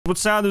What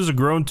sound does a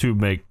groan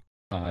tube make?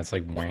 It's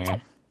like wah.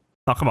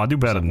 Oh, come on, do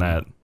better than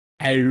that.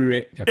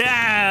 Okay.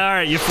 Yeah, all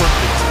right, you flipped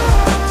it.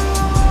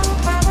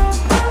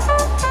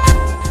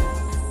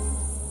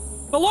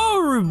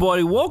 Hello,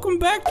 everybody. Welcome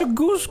back to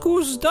Goose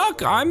Goose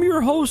Duck. I'm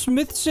your host,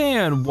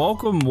 Mithzan.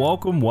 Welcome,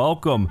 welcome,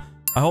 welcome.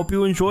 I hope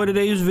you enjoyed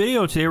today's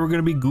video. Today we're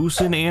gonna be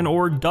goosing and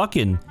or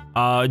ducking.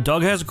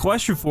 Doug has a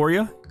question for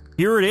you.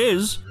 Here it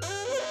is.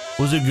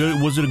 Was it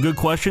good? Was it a good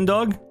question,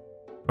 Doug?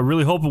 I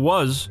really hope it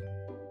was.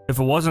 If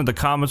it wasn't, the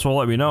comments will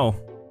let me know.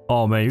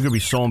 Oh man, you're gonna be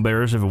so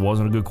embarrassed if it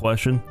wasn't a good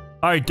question.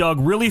 All right,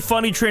 Doug, really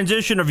funny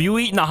transition of you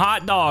eating a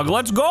hot dog.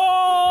 Let's go!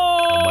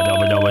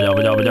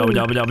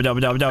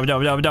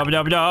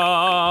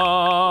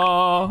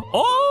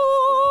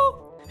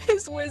 Oh!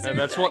 His wizard. And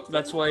that's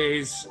why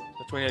he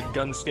had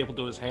guns stapled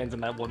to his hands in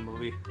that one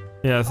movie.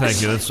 Yeah,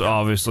 thank you. That's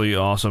obviously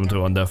awesome to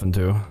undeafen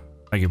too.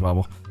 Thank you,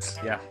 Pablo.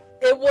 Yeah.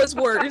 It was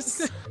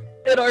worse.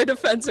 In our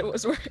defense, it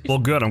was worse. Well,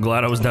 good. I'm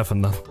glad I was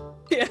deafened though.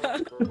 Yeah.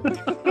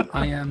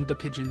 I am the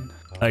pigeon.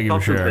 Thank you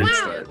for sharing.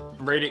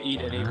 I'm ready to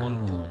eat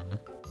anyone.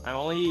 I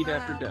only eat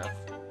after death.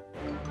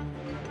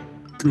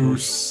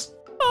 Goose.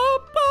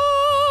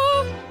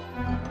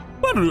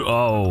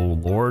 Oh,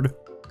 Lord.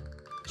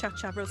 Chop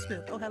chop real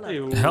smooth. Oh, hello.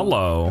 Ew.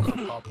 Hello.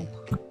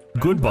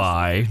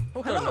 Goodbye.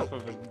 Oh, hello.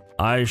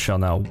 I shall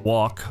now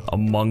walk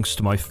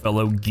amongst my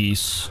fellow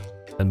geese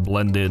and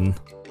blend in.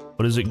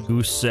 What does it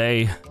goose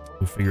say?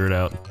 We figure it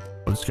out.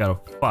 I just gotta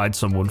find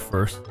someone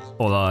first.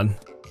 Hold on.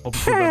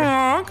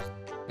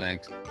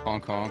 Thanks.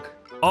 Honk honk.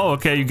 Oh,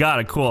 okay, you got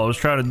it. Cool. I was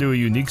trying to do a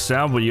unique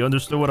sound, but you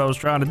understood what I was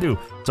trying to do.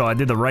 So I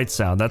did the right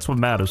sound. That's what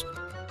matters.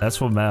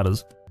 That's what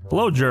matters.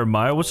 Hello,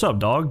 Jeremiah. What's up,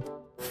 dog?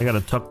 I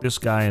gotta tuck this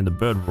guy into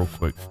bed real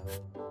quick.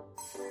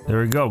 There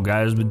we go. Guy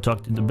has been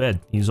tucked into bed.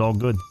 He's all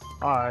good.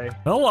 Hi.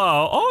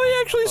 Hello. Oh,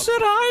 he actually said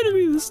hi to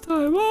me this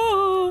time.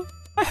 Oh,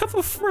 I have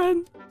a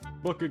friend.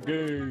 Bucket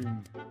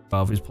game.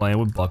 Well, if he's playing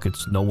with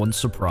buckets, no one's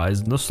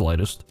surprised in the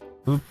slightest.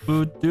 You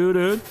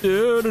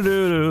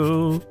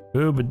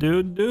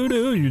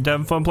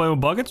having fun playing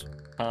with buckets?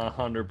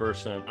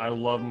 100%. I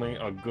love me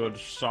a good,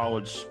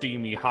 solid,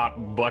 steamy,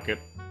 hot bucket.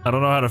 I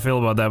don't know how to feel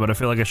about that, but I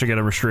feel like I should get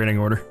a restraining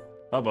order.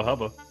 Hubba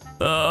hubba.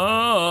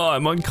 Oh,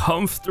 I'm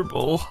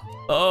uncomfortable.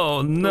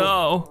 Oh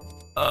no.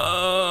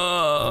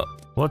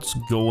 What's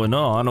going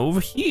on over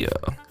here?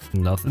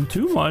 Nothing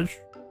too much.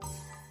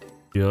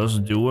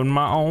 Just doing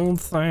my own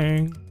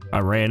thing. I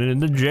ran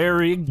into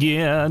Jerry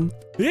again.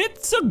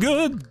 It's a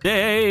good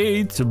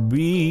day to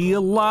be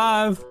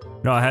alive.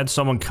 No, I had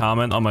someone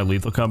comment on my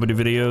Lethal Company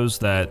videos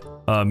that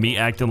me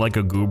acting like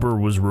a goober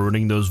was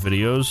ruining those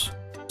videos.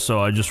 So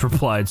I just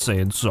replied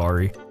saying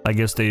sorry. I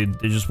guess they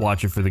just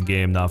watch it for the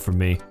game, not for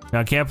me.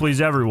 Now, I can't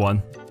please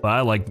everyone, but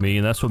I like me,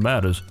 and that's what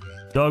matters.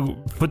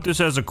 Doug, put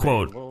this as a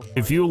quote.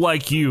 If you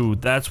like you,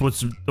 that's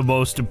what's the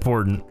most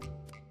important.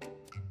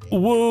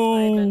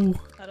 Whoa!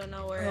 I don't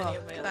know where any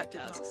of my other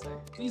tasks are.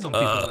 These are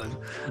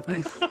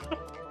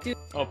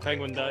Oh,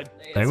 Penguin died.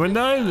 Penguin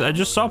died? I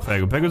just saw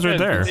Penguin. Penguin's right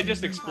there. They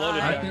just exploded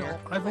down here.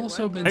 I've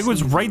also been.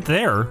 Penguin's right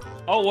there.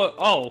 Oh, what?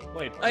 Oh,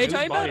 wait. Are you Whose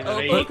talking about body did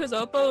they Oppo? eat? Because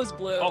Oppo is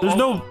blue.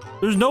 Oh.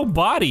 There's no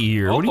body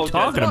here. What are you Oppo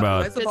talking dead.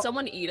 about? Did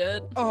someone eat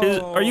it?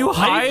 Are you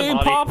high, the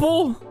body.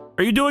 Popple?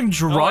 Are you doing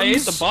drugs? Oh, I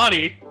ate the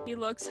body. He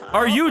looks high.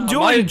 Are you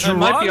doing I drugs?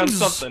 might be on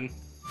something.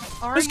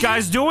 This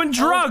guy's doing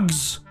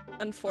drugs.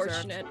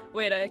 Unfortunate.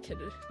 Wait, I could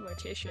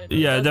mortician.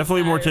 Yeah,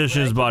 definitely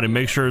mortician's body.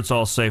 Make sure it's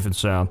all safe and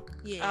sound.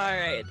 Yeah.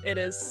 Alright, it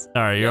is.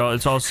 All right,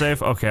 it's all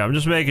safe. Okay, I'm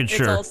just making It's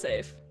sure. all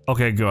safe.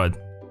 Okay, good.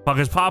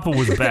 Because Papa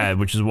was bad,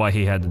 which is why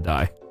he had to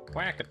die.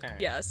 Quack attack.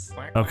 Yes.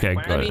 Quack, Okay,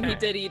 quack, good. I mean, he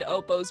attack. did eat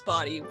Oppo's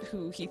body,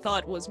 who he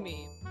thought was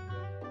me.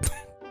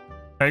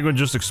 Penguin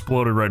just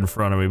exploded right in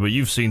front of me, but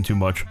you've seen too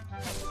much.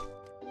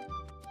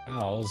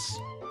 Owls.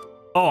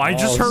 Oh, I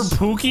just heard Owls.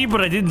 Pookie,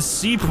 but I didn't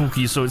see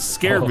Pookie, so it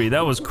scared me.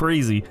 That was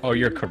crazy. Oh,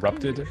 you're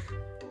corrupted?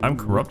 I'm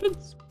corrupted?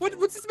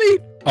 What's this mean?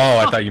 Oh,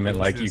 I thought you meant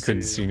like you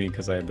couldn't see me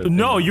because I had the.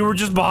 No, you were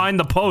just behind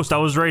the post. I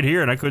was right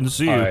here and I couldn't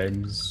see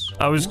you.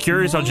 I was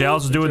curious how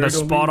Giles was doing that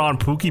spot-on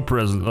Pookie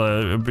present.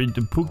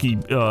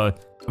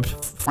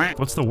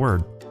 What's the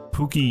word?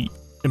 Pookie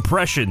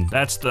impression.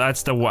 That's the.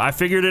 I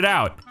figured it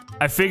out.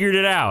 I figured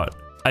it out.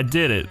 I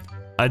did it.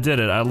 I did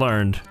it. I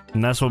learned,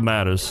 and that's what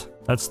matters.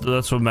 That's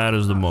what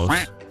matters the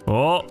most.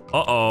 Oh,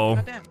 uh-oh.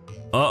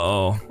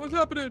 Uh-oh. What's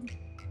happening?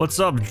 What's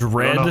up,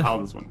 Dread? I don't know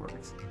how this one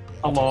works.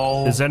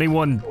 Hello. Is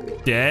anyone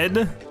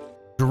dead?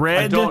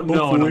 Dread? I don't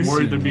know, and I'm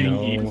worried they're being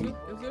No. eaten.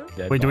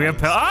 Wait, do we have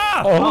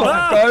ah! Oh,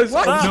 Ah! guys,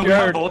 Ah! I'm No, we have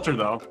a scared. vulture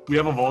though. We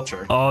have a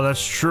vulture. Oh,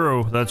 that's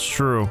true. That's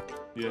true.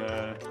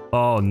 Yeah.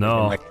 Oh I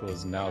no. like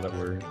those now that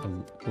we're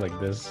like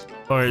this.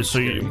 Alright, so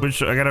you,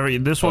 which I gotta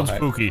read. This one's hi.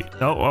 spooky.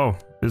 Oh,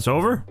 it's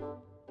over?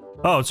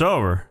 Oh, it's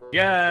over.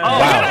 Yeah. Oh,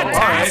 Wow. we got a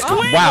task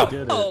win! Wow.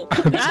 Oh,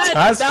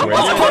 Task that win?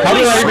 was How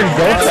did that even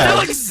go It still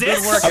fast?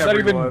 exists? How'd that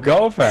even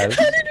go fast?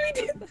 How did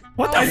we do that?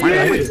 What the I fuck?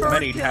 did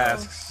many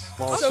tasks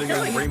while So singing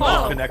really Rainbow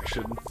fun.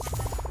 Connection.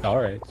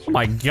 Alright.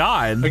 My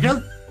god. I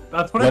guess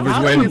That's what Lovers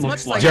it win.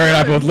 looks like. Jerry and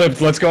I both lived.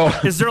 Let's go.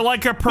 Is there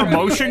like a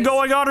promotion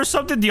going on or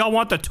something? Do y'all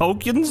want the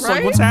tokens?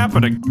 Like, what's Right?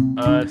 happening?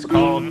 It's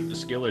called a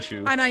skill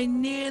issue. And I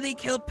nearly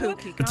killed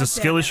𝗏𝗂𝗏𝗂𝗏. It's a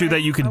skill issue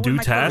that you can do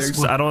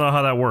tasks? I don't know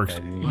how that works.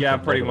 Yeah,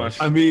 pretty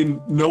much. I mean,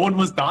 no one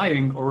was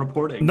dying or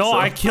reporting. No, so.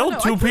 I killed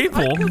two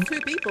people. I killed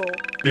 2 people.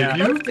 Did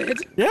you? Both did.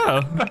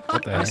 Yeah.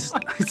 What the heck?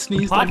 I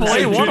sneezed Papa on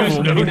ate one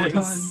of them.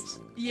 times.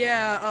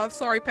 Yeah,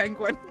 sorry,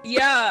 Penguin.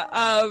 Yeah,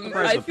 Surprised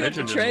I the feel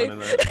pigeon didn't betrayed.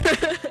 win in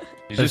that.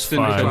 You That's just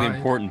didn't kill fine. the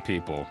important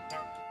people,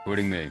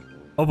 including me.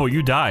 Oh, but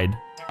you died.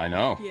 I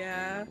know.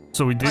 Yeah.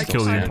 So we did I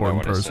kill the stand by important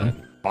what I person.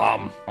 said.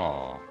 Bomb.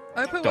 Aw.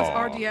 Opa was Duh.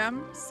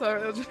 RDM,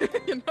 so,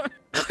 you know.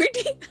 I just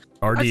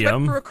went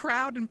RDM? through a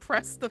crowd and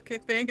pressed the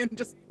thing and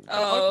just...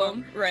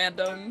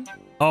 Random.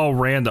 Oh,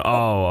 random.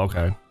 Oh,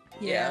 okay.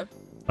 Yeah.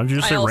 Why don't you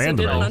just I say also random?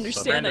 didn't though?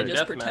 understand. I Random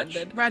just deathmatch.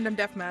 pretended. Random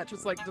deathmatch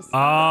was like just...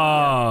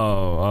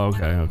 Oh,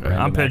 okay, okay. I'm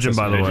Random pigeon, access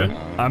by the way. pigeon.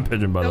 I'm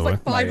pigeon, by There the was way.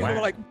 like 5 people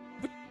were like...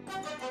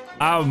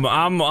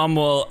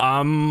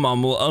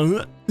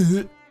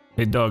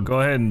 Hey, Doug, go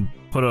ahead and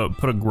put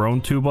a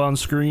groan tube on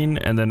screen,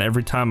 and then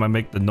every time I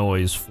make the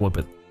noise, flip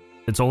it.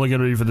 It's only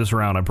gonna be for this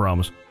round, I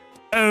promise.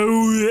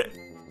 Oh,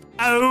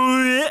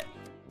 oh,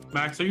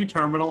 Max, are you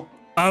terminal?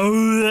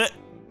 oh.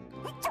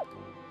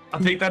 I'll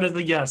take that as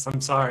a yes.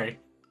 I'm sorry.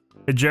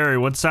 Hey, Jerry,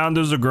 what sound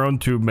does a groan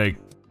tube make?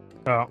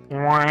 Wow.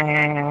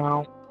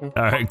 All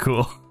right,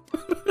 cool.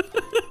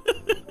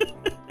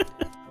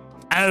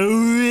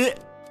 Oh,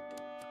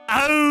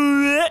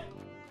 oh.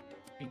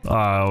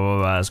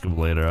 I'll ask him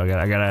later. I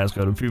gotta ask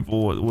other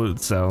people what it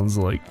sounds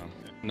like.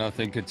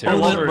 Nothing could I tear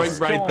love us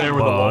it right there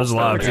with the Oh, there's a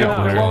lot of wall.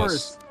 people here.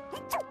 apart.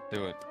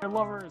 Do it.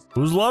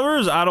 Who's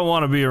lovers? I don't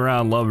want to be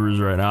around lovers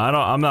right now.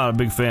 I'm not a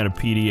big fan of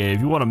PDA.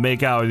 If you want to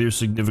make out with your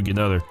significant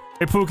other,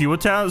 hey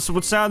𝗏𝗂𝗏,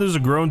 what sound does a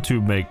groan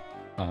tube make?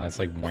 It's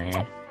like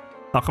wah.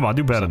 Oh, come on,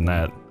 do better than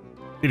that.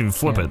 You didn't even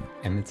flip it.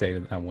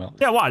 Imitated that well.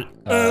 Yeah, watch.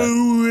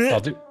 I'll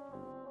do.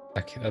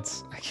 Okay,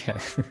 that's I can't.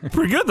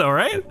 Pretty good though,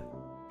 right?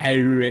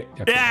 Okay.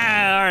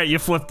 Yeah. All right, you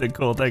flipped it.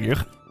 Cool. Thank you.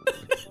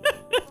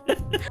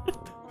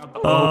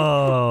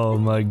 Oh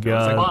my It's a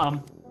god.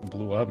 bomb.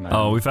 Blew up, man.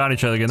 Oh, we found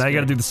each other again. Now you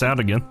gotta do the sound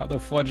again. How the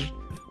fudge?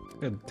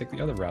 Good. Take the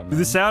other route. Do Man.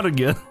 the sound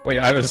again. Wait,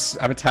 I have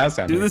a task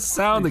down Do here. the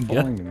sound You're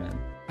again. fooling me, man.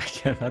 I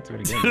cannot do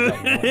it again. Do You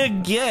got it one.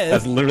 again.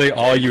 That's literally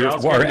all you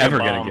Giles are gave me a ever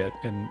bomb. gonna get,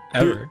 and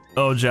ever.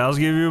 Oh, Giles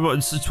gave you a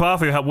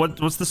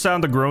𝗏𝗏𝗏𝗏, what's the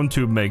sound a groan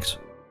tube makes?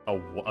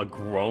 A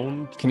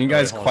groan? Can you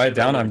guys Wait, hold on, quiet say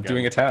that down? word I'm again.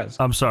 doing a task.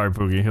 I'm sorry,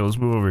 𝗏𝗂𝗏. Here, let's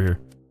move over here.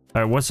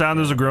 All right, what sound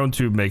does a groan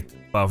tube make,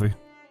 𝗏𝗏𝗏𝗏?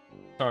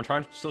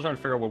 Sorry, still trying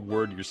to figure out what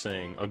word you're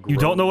saying. A groan. You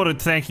don't know what a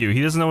thank you.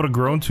 He doesn't know what a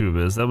groan tube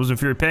is. That was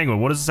Inferior Penguin.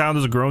 What does the sound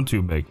does a groan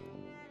tube make?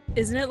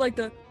 Isn't it like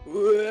the?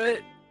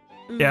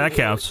 Yeah, that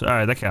counts. All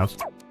right, that counts.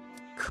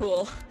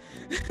 Cool.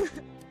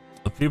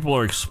 The people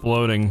are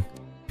exploding.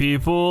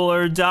 People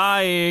are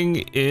dying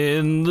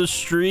in the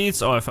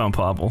streets. Oh, I found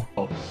Popple.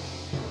 Oh.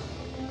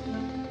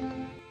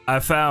 I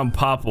found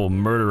Popple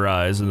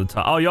murderized in the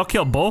top. Oh, y'all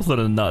killed both of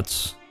the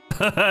nuts. They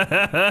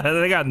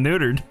got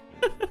neutered.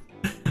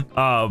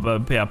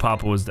 But yeah,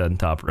 Popple was dead in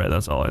top red.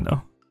 That's all I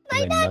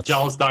know.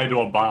 Giles died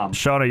to a bomb.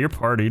 Shauna, you're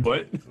partied.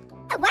 What?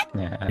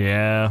 Yeah.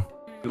 Yeah.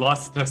 He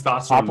lost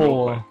testosterone.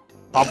 real quick.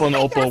 Apple and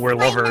Opal were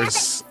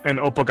lovers, and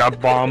Opal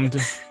got bombed.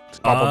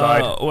 Apple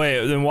died.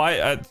 Wait, then why?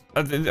 I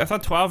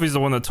thought 𝗏𝗏𝗏's the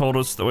one that told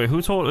us. Wait,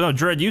 who told? No,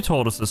 Dread, you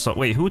told us this.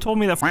 Wait, who told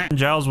me that f***ing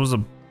Giles was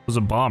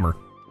a bomber?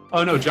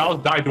 Oh no,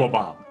 Giles died to a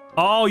bomb.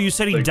 Oh, you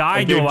said he Like, I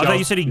died to gave him. I thought you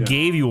Giles- said he yeah.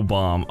 gave you a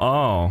bomb.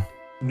 Oh.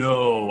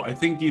 No, I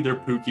think either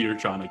𝗏𝗂𝗏 or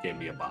Shauna gave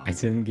me a bomb. I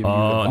didn't give you the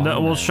bomb, No,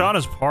 well, man.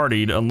 Shauna's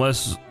partied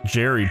unless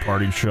Jerry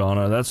partied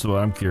Shauna. That's what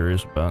I'm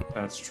curious about.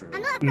 That's true.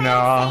 I'm not afraid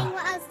Nah. of saying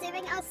what I was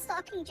doing. I was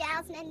stalking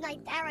Giles and then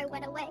like there I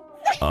went away.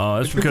 Oh,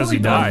 that's It's because he completely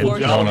died.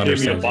 possible No one Giles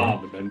gave me a understands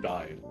bomb and then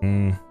died.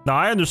 No,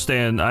 I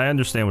understand. I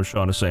understand what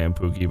Shauna's saying,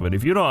 𝗏𝗏𝗏𝗏. But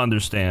if you don't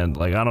understand,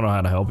 like, I don't know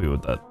how to help you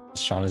with that.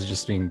 Sean is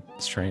just being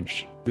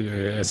strange.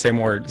 Say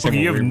more. Say Okay,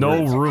 more you have weird no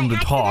words. room to I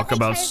talk accidentally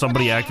about chose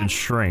somebody what I acting am.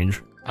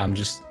 strange. I'm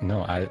just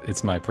no.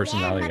 It's my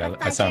personality.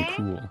 I sound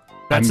cool.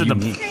 That's I'm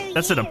an unique.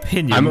 that's an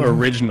opinion. I'm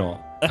original.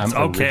 That's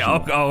I'm okay.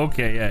 original. Oh,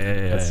 okay.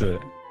 Yeah. That's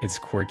it. It's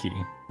quirky.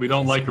 We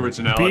don't like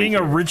originality. Being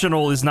here.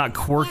 original is not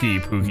quirky,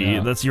 𝗏𝗏𝗏𝗏𝗏.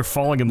 No. That's you're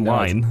falling in No,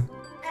 line.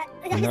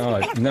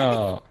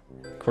 No.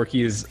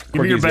 Quirky is.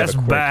 Give me your Quirky is you have best a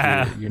quirk.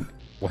 bah.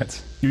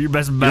 What? Give me your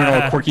best You don't know what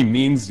bah. quirky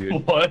means,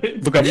 dude. What?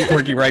 Look up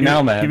quirky right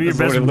now, man. Give me your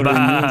That's best what it literally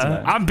bah. means,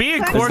 man. I'm being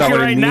That's quirky not what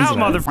it right means, now,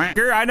 man.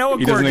 motherfucker. I know what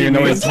He doesn't quirky even know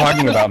what means. he's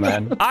talking about,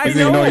 man. I He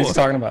doesn't even know what know. he's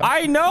talking about.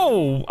 I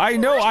know.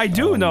 I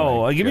do Oh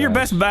know. my Give me your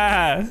gosh. best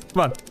bah.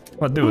 Come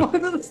on, do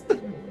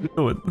it.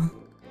 Do it.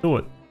 Do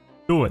it.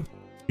 Do it.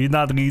 He's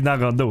not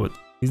gonna do it.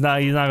 He's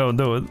not gonna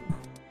do it.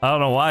 I don't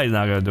know why he's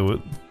not gonna do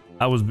it.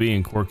 I was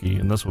being quirky,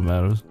 and that's what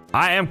matters.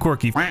 I am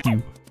quirky. F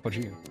you. What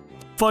you?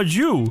 Fudge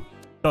you.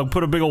 Doug,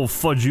 put a big old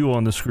fudge you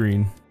on the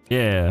screen.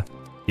 Yeah.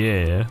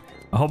 Yeah.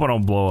 I hope I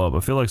don't blow up. I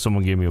feel like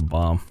someone gave me a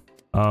bomb.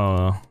 I don't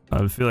know.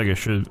 I feel like I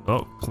should.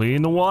 Oh,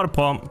 clean the water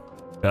pump.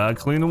 Gotta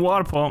clean the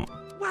water pump.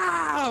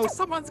 Wow,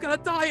 someone's gonna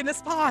die in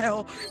this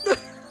pile.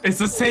 It's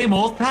the same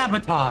old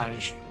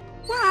sabotage.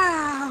 Wow.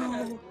 All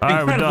right, we're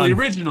Incredibly done.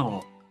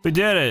 original. We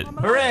did it.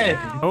 Hooray!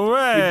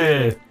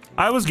 Hooray!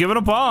 I was given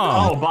a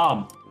bomb. Oh,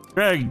 bomb.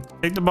 Greg,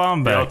 take the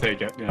bomb Yeah, I'll back.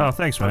 take it. Yeah. Oh,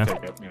 thanks, I'll man.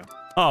 take it. Yeah.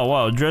 Oh,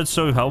 wow, Dread's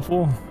so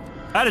helpful.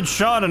 How did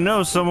Shauna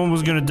know someone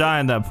was gonna die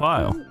in that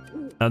pile?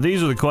 Now,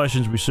 these are the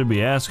questions we should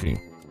be asking.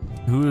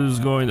 Who is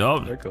going to...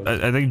 Oh,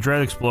 I think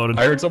Dread exploded.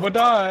 I heard someone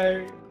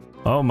die.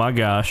 Oh, my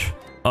gosh.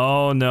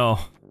 Oh, no.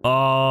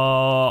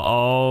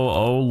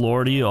 Oh,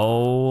 lordy.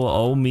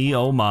 Oh, me,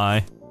 oh,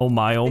 my. Oh,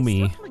 my, oh,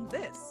 me.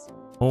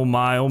 Oh,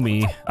 my, oh,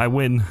 me. I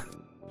win.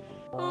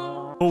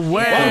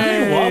 Away!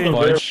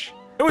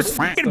 It was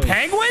freaking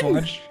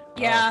Penguin?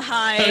 Yeah,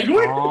 hi.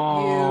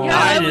 Oh,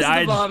 Yeah, that was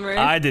the bomber.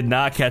 I did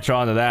not catch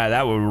on to that.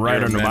 That was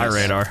right under my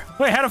radar.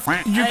 Wait, how the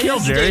f did you kill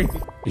Jerry?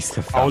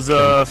 I was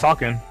a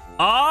falcon.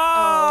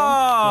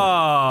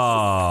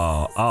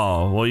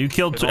 Oh, well, you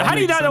killed. How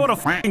do you not know what a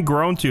fucking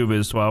groan tube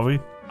is,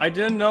 𝗬𝗏? I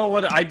didn't know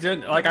what I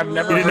didn't like. I've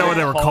never. You didn't know what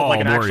they were called,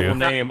 like an were actual you?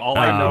 name. All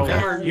I know. Okay.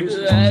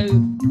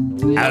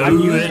 I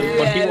use it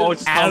when people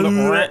always call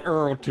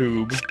the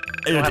tube.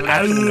 They don't have an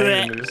actual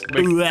name.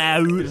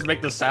 They just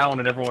make the sound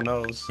and everyone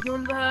knows. You'll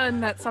learn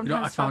that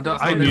sometimes. I found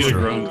out I I knew knew a a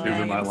groan grown tube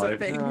in my life.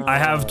 I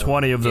have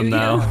 20 of them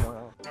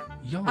now.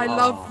 I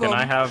love them. Can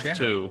I have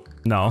 2?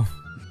 No.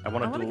 I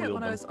want to get dual one wield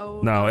of them. those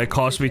old No, it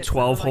cost me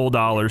 $12 whole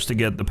to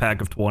get the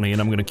pack of 20, and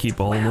I'm gonna keep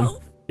all of them.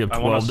 Yep, I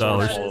want to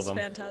 $12. source all of them.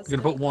 Fantastic. You're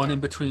gonna put one in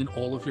between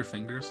all of your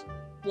fingers?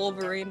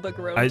 Wolverine, the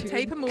groan I tube.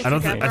 Tape them all I don't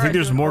think. I together think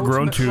there's and more do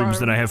grown ultimate tubes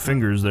than I have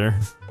fingers there.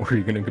 Where are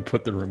you gonna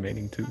put the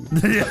remaining 2?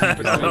 Yeah, I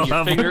Between don't your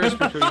have- fingers,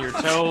 between your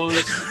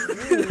toes,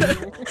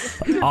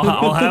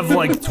 I'll have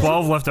like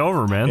 12 left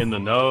over, man. in the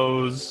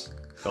nose,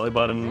 belly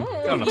button.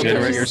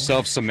 Generate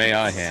yourself some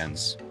AI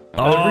hands.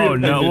 Oh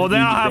no! Well,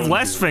 then I'll have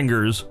less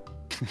fingers.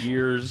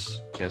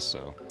 Ears. Guess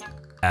so.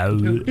 Ow.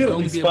 You'll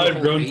only be 5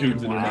 grown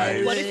tubes in your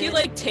mouth. What if you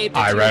like taped it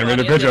I to ran your him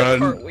in body a and did a pigeon.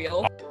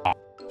 cartwheel?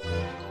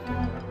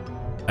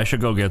 I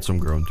should go get some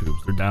grown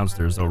tubes. They're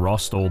downstairs though.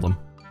 Ross stole them.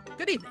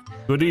 Good evening.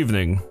 Good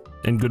evening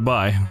and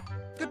goodbye.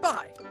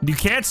 Goodbye. You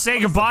can't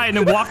say goodbye and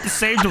then walk the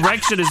same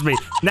direction as me.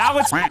 Now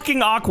it's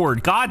fucking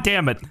awkward. God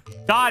damn it.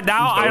 God,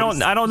 now I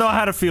don't know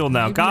how to feel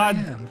now.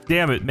 God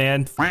damn it,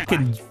 man.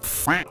 Fucking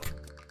fuck.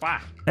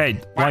 Hey,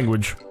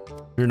 language.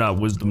 You're not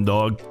wisdom,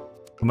 dog.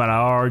 No matter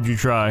how hard you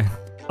try.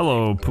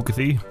 Hello,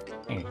 𝗏𝗏𝗏.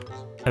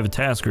 I have a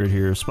task right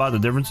here. Spot the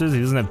differences. He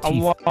doesn't have I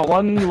teeth. want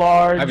one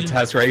large. I have a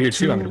task right here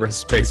too. I'm gonna press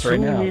space right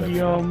 2 now.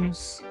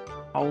 mediums.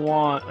 I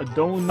want a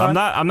donut.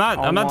 I'm not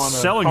want a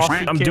selling coffee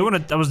shit. I'm cake.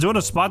 doing I was doing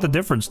a spot the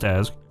difference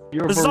task.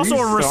 You're This is also a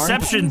barista, aren't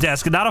reception you?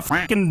 desk, not a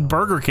fucking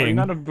Burger You're King.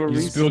 not a You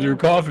barista. spilled your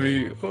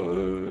coffee. It's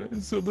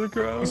on the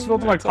ground. You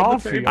spilled my It's on the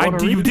coffee. table. I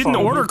want a You didn't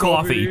refund. order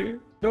coffee.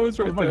 No, it's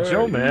right I'm like, there.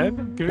 Joe,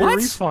 man. Give me What? a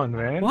refund,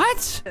 man.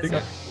 What?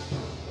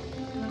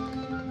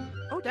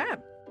 Oh damn.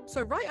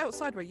 So right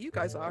outside where you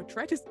guys are,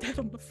 Dread is dead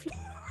on the floor.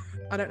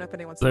 I don't know if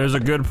anyone's. There's a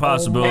good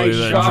possibility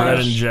that gosh. Dread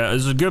and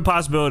there's a good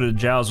possibility that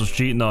Giles was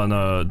cheating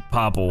on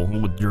Popple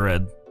with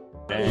Dread.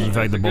 In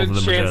fact, that both of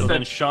them were dead.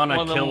 Then Shauna One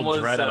of them killed was,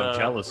 Dread out of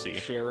jealousy.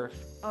 Sheriff.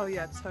 Oh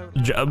yeah,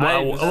 totally.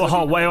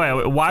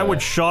 Wait. Why would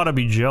Shauna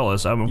be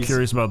jealous? I'm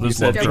curious about this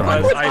love said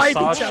triangle. Because I I'd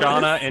saw be jealous.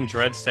 Shauna and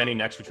Dread standing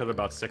next to each other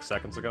about 6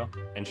 seconds ago,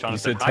 and Shauna You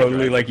said said hi, totally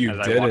Dread, like you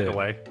as did I walked it.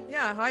 away.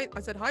 Yeah, hi.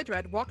 I said hi,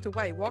 Dread. Walked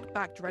away. Walked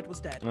back. Dread was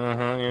dead.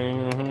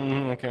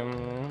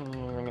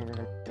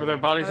 Were their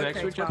bodies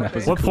next to each other? That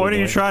was What a cool point are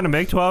you way. trying to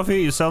make,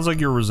 𝗬𝗏𝗏? It sounds like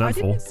you're I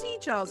resentful. didn't see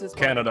Giles's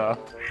body. Canada.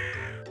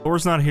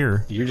 Thor's not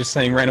here. You're just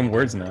saying random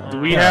words now. Do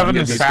we have an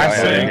Get this guy out of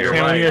assassin? here.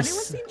 Can we Anyone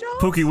seen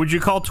Giles? 𝗏𝗏𝗏, would you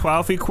call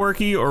𝗬𝗏𝗏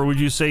quirky, or would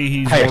you say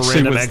he's I more actually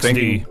random was XD?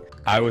 thinking.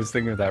 I was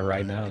thinking of that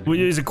right now. dude.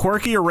 Is it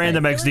quirky or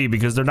random XD?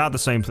 Because they're not the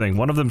same thing.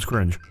 One of them's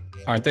cringe.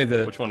 Aren't they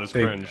the? Which one is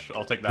they, cringe?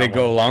 I'll take that They one.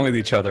 go along with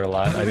each other a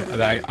lot.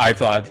 I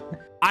thought.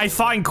 I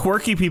find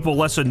quirky people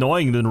less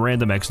annoying than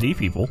random XD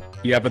people.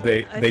 Yeah, but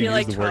they I use feel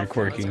like the word 12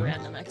 quirky. was a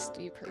random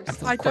XD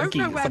person. I don't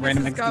know where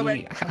this is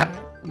going.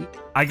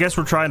 I guess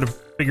we're trying to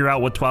figure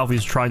out what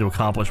𝗬𝗏𝗏's trying to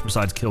accomplish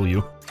besides kill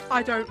you.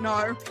 I don't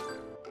know.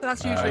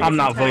 That's usually. I'm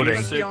not the case, voting.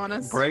 Let's be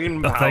honest.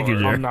 Brain Oh, power. thank you,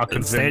 Jerry. I'm not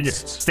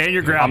convinced. Stand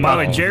your ground. I'm By the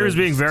way, not Jerry was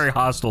being convinced. very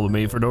hostile to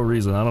me for no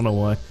reason. I don't know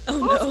why. I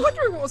was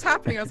wondering what was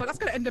happening. I was like, that's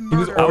gonna end in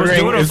was murder. I was ordering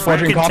doing a his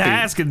fucking freaking coffee.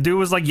 task, and dude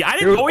was like, "Yeah, I Dude,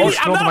 didn't. Oh, almost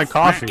I'm spilled not my a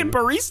coffee. freaking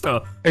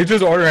barista." It's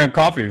just ordering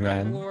coffee,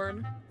 man.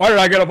 Lord. Why did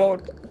I get a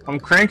vote? I'm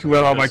cranky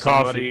without my Does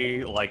coffee.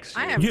 somebody likes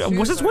I you. am. Yeah,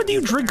 was this when do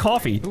you drink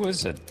coffee? Who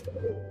is it?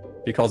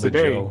 He calls it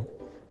Today. Joe.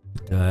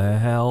 The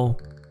hell?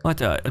 What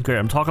the? Okay,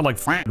 I'm talking like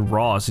freaking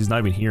Ross. He's not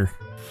even here.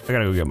 I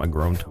gotta go get my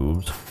grown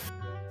tubes.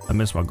 I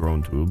miss my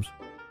grown tubes.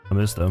 I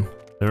miss them.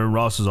 They're in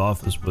Ross's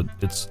office, but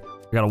I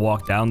gotta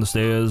walk down the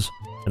stairs,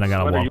 and I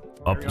gotta Sweater,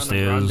 walk up the Ariana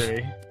stayers.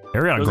 Grande.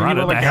 Ariana Doesn't he Grande?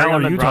 look What the like hell are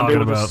Ariana you Grande talking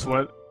with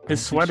about?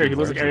 His sweater, he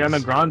looks like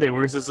Ariana Grande.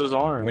 Where's his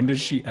arm? When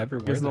does she ever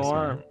He wear has this? no man?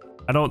 arm.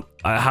 I don't.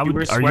 How She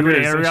wears are you an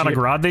sweaters and Ariana she-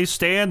 Grande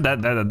stan?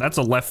 That's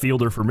a left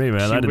fielder for me,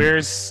 man.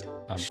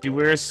 She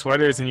wears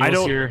sweaters and I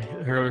you'll don't-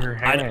 see her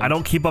hand. I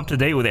don't keep up to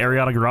date with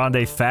Ariana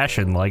Grande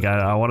fashion. Like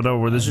I want to know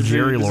where this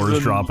Jerry lore is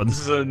dropping. This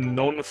is a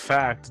known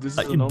fact. This is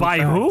a known By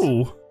fact.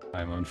 who?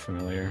 I'm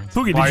unfamiliar.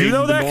 𝗏𝗏𝗏, By did you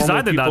know the that? Because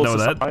I normal did not know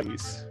people's that.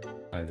 societies.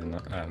 I don't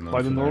know.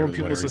 By the normal what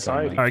people you're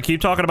society. talking All right,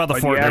 keep talking about the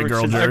Like the Fortnite average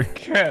girl, citizen. Jerry.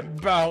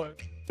 can't balance.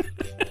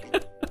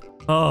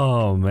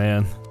 Oh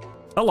man.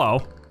 Hello.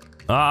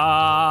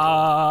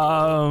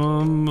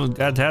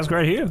 Got a task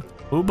right here.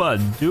 Ooba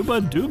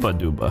dooba dooba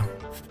dooba.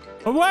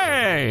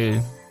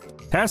 Away.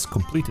 Task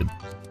completed.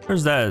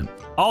 Where's that?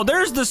 Oh,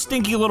 there's the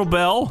stinky little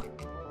bell.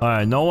 All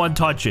right, no one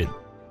touch it.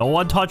 No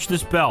one touch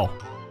this bell.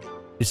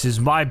 This is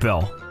my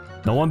bell.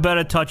 No one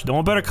better touch. No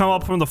one better come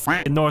up from the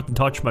fucking north and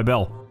touch my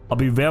bell. I'll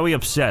be very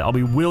upset. I'll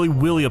be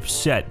really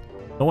upset.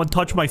 No one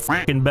touch my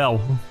fucking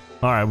bell.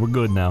 All right, we're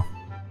good now.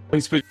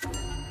 Please, please.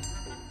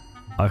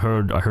 I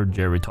heard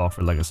Jerry talk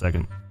for like a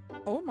second.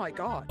 Oh my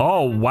god.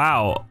 Oh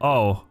wow.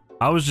 Oh,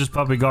 I was just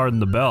puppy guarding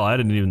the bell. I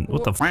didn't even.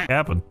 What the fuck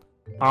happened?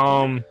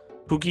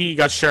 Pookie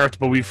got sheriffed,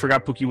 but we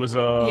forgot Pookie was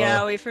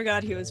Yeah, we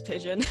forgot he was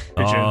Pigeon.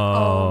 Pigeon.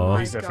 Oh my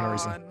He's definitely god.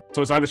 reason.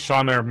 So it's either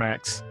Sean or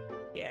Max.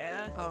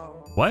 Yeah.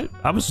 Oh. What?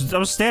 I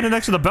was standing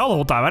next to the bell the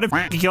whole time. I didn't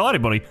fucking kill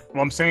anybody.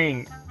 Well, I'm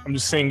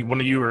just saying one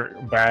of you are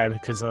bad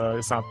because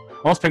it's not.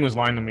 Most penguins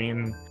lying to me,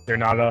 and they're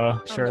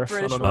not sheriff. I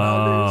British don't one.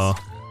 know.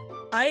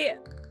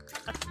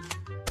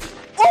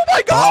 Oh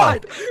my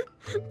god!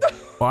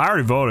 Well, I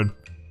already voted.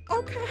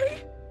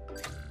 Okay.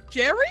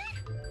 Jerry?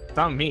 It's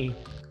not me,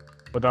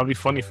 but that'd be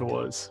funny if it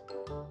was.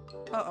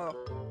 Uh-oh.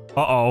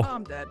 Uh-oh.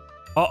 I'm dead.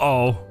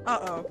 Uh-oh.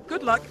 Uh-oh.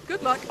 Good luck.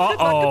 Good luck. Uh-oh. Good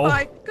luck.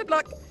 Goodbye. Good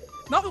luck.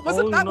 No, it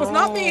wasn't. That was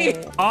not me.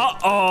 That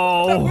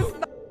Uh-oh. was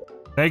not-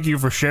 Thank you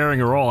for sharing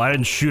your role. I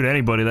didn't shoot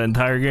anybody that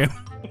entire game.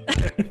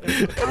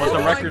 Let Oh the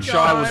my record show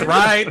I was God.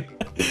 right.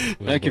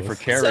 Thank you for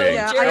So, carrying.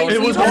 Yeah, Jerry,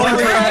 It was Oh one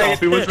my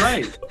right. It was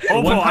right.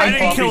 Oh, One I time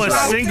didn't kill a Poppy's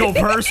right. single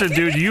person,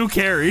 dude. You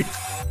carry.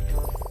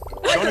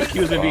 Don't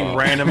accuse me of being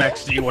random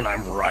XD when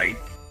I'm right.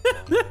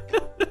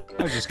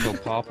 I just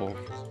killed Popple.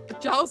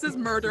 Giles's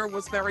murder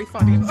was very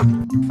funny though.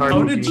 Sorry,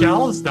 How did Pookie.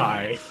 Giles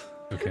die?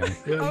 Okay.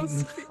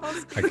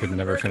 I could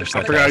never finish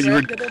that forgot you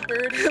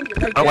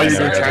were- I like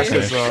your your task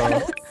as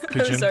I'm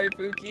Pigeon. sorry,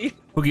 Pookie.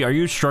 Pookie, are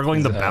you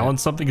struggling to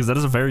balance something? Because that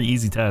is a very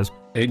easy task.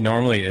 It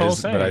normally Oh, is,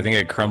 same. but I think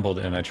it crumbled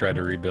and I tried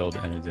to rebuild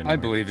and it didn't. I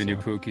work, believe in you,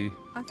 so- Pookie.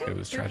 It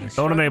was tragic.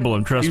 Don't enable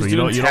him. Trust He's me. You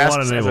doing don't want tasks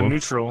to as enable a him.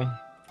 neutral.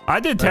 I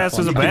did tasks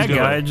as a You bad can do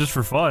guy it. just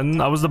for fun.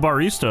 I was the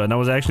barista and I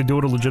was actually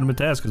doing a legitimate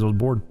task because I was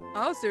bored.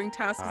 I was doing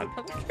tasks as a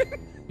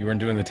pelican. You weren't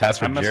doing the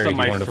task I for messed Jerry. up You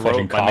my wanted a throat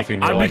fucking by coffee. making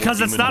and you're like like,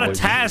 Because it's not a demon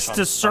task voices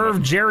to on serve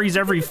stomach. Jerry's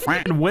every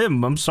fucking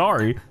whim. I'm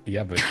sorry.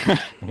 yeah, but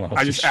well,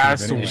 I just should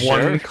asked have been one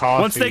anyway.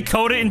 coffee. Once they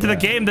code it into the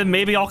game, then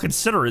maybe I'll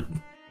consider it.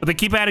 But they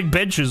keep adding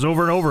benches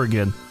over and over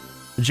again.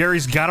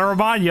 Jerry's gotta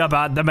remind you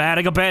about them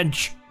adding a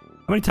bench.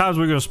 How many times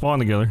are we gonna spawn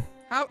together?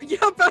 How? Yeah,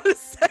 I'm about to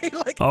say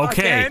like.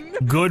 Okay, Again?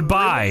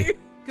 goodbye. Really?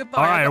 Goodbye.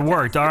 All right, it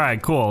worked. All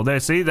right, cool. There,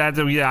 see that?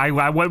 Yeah,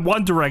 I went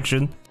one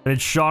direction, and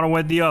Shauna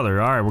went the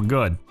other. All right, we're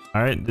good.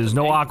 All right, there's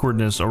no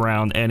awkwardness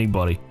around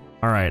anybody.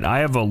 All right, I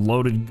have a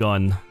loaded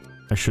gun.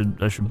 I should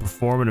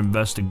perform an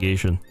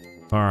investigation.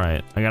 All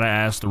right, I gotta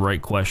ask the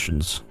right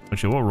questions.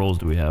 Actually, what roles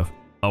do we have?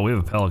 Oh, we have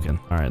a pelican.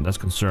 All right, that's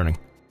concerning.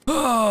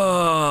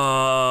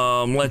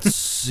 Let's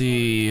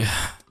see.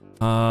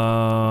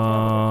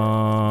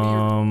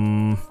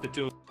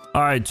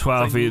 All right,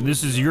 𝗏𝗏,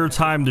 this is your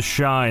time to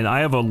shine. I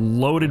have a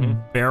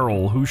loaded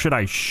barrel. Who should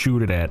I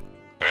shoot it at?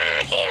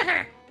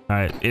 All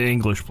right, in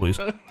English, please.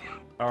 All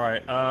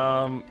right.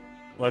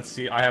 Let's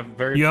see. I have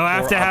very. You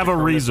have to have a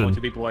reason. The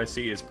two people I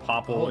see is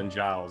Popple and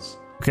Giles.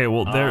 Okay,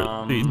 well, there.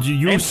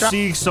 You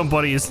see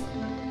somebody is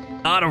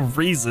not a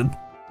reason.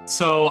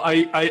 So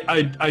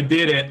I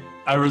did it.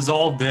 I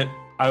resolved it.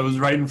 I was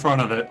right in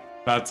front of it.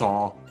 That's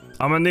all.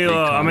 I'm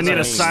gonna need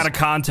a side of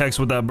context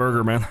with that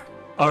burger, man.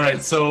 All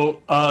right.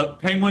 So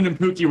Penguin and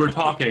Pookie were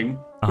talking.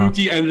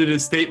 Pookie ended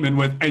his statement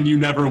with "and you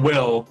never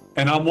will,"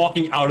 and I'm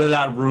walking out of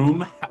that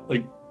room,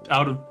 like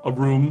out of a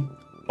room,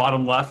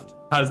 bottom left,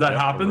 as that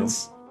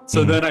happens.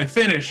 So then I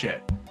finish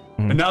it,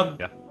 and now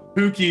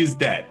Pookie's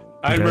dead.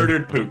 I Okay.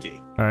 murdered Pookie.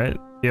 All right. Do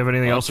you have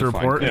anything else to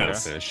report?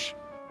 Yes. Fish.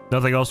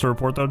 Nothing else to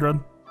report, though, Dread?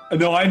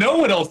 No, I know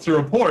what else to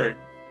report.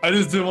 I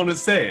just didn't want to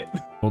say it.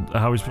 Well,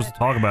 how are we supposed to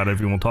talk about it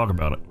if you won't talk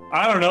about it?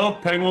 I don't know.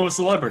 Penguin was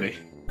celebrity.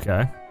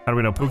 Okay. How do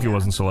we know Pookie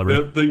wasn't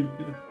celebrity?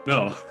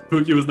 No,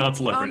 Pookie was not Oh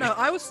celebrity. no,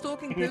 I was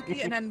stalking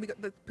Pookie, and then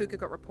the Pookie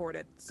got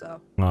reported.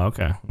 So, Oh,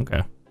 okay.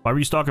 Okay. Why were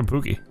you stalking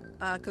Pookie?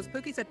 because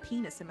Pookie said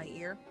penis in my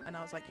ear, and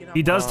I was like, you know.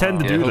 He does tend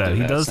to Yeah, do he'll that. do He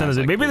that. does tend to Sounds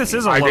do. like Maybe this Pookie.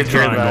 is a I love did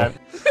hear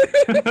triangle.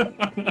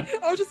 that.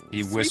 I was just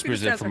He sweeping whispers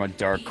his it chest from a like,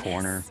 dark "Penis."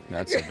 corner.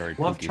 That's a very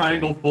Love Pookie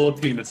triangle thing. full of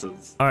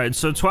penises. All right,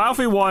 so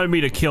𝗏𝗏 wanted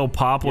me to kill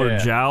Poplar and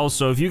Yeah. Giles.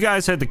 So if you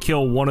guys had to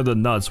kill one of the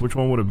nuts, which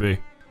one would it be?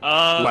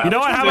 Wow. You know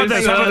what? How about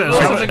this? How about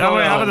this? How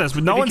about this?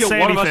 But no one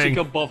say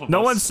anything.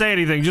 No one say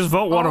anything. Just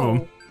vote one of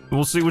them.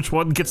 We'll see which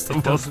one gets the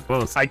most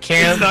votes. I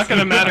can't. It's not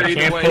gonna matter I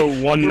either can't way.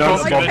 put one nut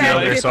I above the can't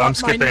other, give so I'm up my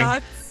skipping.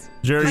 nuts.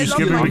 Jerry, I you're love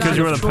skipping my because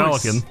you were the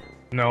nuts. pelican.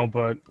 No,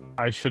 but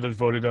I should have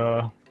voted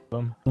them.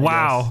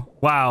 Wow.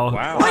 Wow.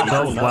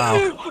 Wow.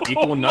 Wow.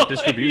 Equal nut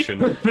distribution.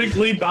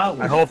 Perfectly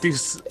balanced. I hope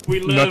these We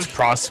nuts live.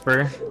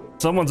 prosper.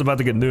 Someone's about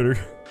to get neutered.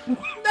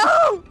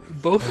 No!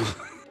 Both.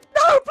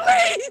 No,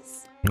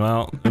 please!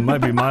 Well, it might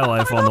be my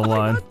life on the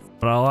line.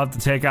 But I'll have to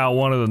take out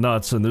one of the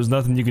nuts, and there's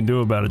nothing you can do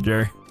about it,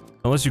 Jerry.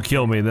 Unless you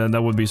kill me, then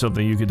that would be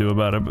something you could do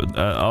about it. But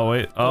oh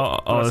wait, that's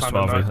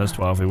𝗏𝗏𝗏𝗏𝗏. That's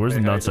𝗏𝗏𝗏𝗏. Where's the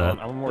nuts at?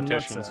 I'm a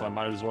mortician, so I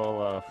might as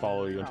well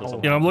follow you until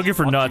someone. Yeah, I'm looking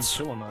for nuts.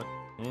 Kill a nut.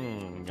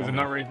 There's a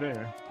nut right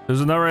there.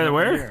 There's a nut right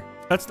where?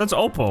 That's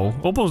𝗏𝗏𝗏𝗏.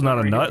 𝗏𝗏𝗏's not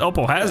a nut.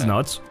 𝗏𝗏𝗏 has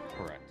nuts.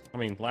 Correct. I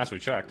mean, last we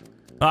checked.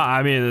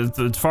 I mean,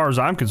 as far as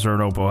I'm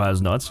concerned, 𝗏𝗏𝗏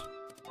has nuts.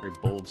 Very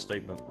bold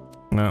statement.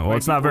 No, well,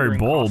 it's not very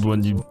bold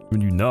when you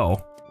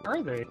know.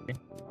 Are they?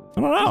 I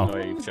don't know. No,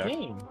 you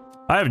checked.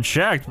 I haven't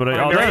checked, but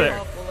oh, there.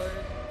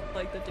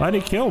 Why'd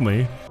he kill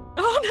me?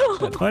 Oh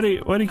no!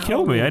 Why'd he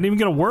kill me? I didn't even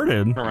get a word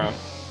in. Turn around.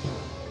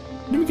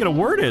 Didn't even get a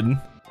word in.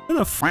 What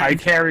the fuck? I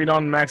carried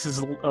on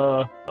Max's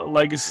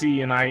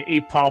legacy, and I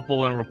ate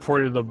𝗏𝗏𝗏 and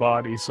reported the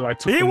body. So I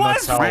took He the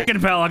was nuts out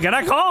freaking Pelican.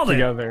 I called it.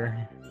 together.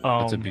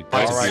 That's a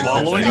Alright,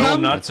 Swallowing no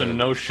them? nuts and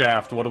no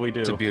shaft. What do we do?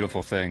 It's a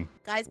beautiful thing.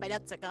 Guys, my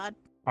nuts are gone.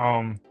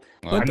 I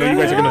What know the you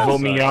guys are gonna hell?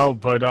 vote me out,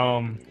 but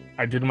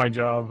I did my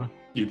job.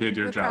 You did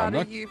your We're job. proud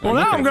of you for Well,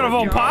 now I'm gonna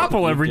vote your job.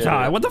 𝗏𝗏𝗏 every You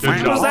time. What the Good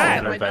fuck was job.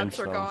 that? My Avenge nuts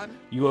are them. gone.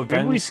 You Maybe we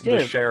avenged the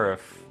skip.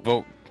 sheriff.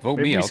 Vote Maybe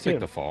me. we I'll skip. take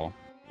the fall.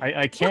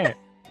 I can't.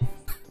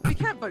 We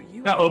can't vote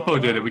you. Yeah, 𝗏𝗏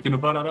did it. We can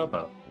vote on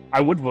𝗏𝗏. I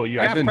would vote you.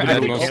 I've been I dead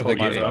think most of the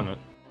I'll vote game.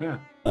 you. Yeah.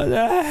 What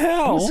the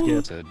hell?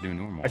 It's a new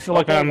normal. I feel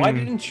like Why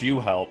didn't you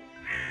help?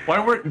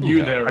 Why weren't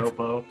you there,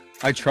 𝗏𝗏?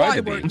 I tried Why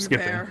to be. weren't you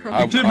skipping. there?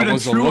 I- You should have been a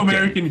was true looking.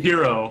 American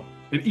hero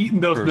and eaten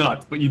those For-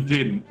 nuts, but you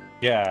didn't.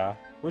 Yeah.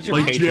 Where's your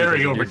Like patriotism,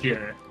 Jerry over dude?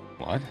 here.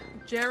 What?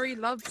 Jerry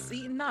loves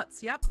eating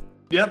nuts. Yep.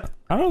 Yep.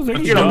 I don't think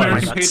Let's he get does.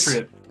 American nuts.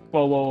 patriot.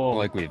 Whoa.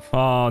 Like we've.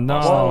 Oh Whoa.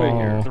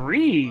 no.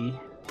 3.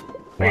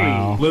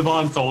 Wow. Live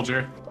on,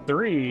 soldier.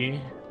 3.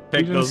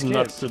 Take You those didn't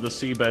nuts to the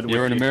seabed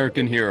You're with an you.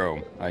 American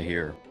hero. I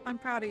hear. I'm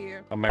proud of you.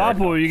 America.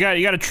 𝗏𝗏𝗏,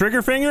 you got a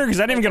trigger finger? Because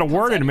I didn't even get a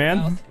word in,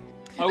 man.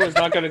 I was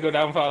not gonna go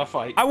down without a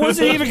fight. I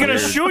wasn't even gonna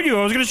shoot you.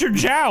 I was gonna shoot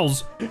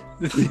Giles.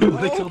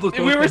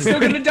 And we were still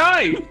gonna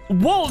die.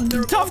 Well,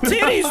 tough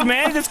titties,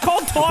 man. It's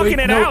called talking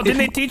it out. Didn't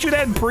they teach you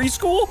that in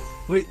preschool?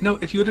 Wait, no,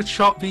 if you would have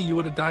shot me, you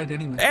would have died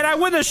anyway. And I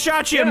wouldn't have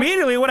shot you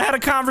immediately. Would have had a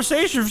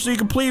conversation so you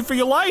could plead for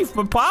your life.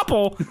 But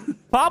Popple's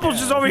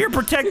just over here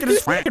protecting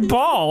his fucking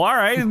ball. All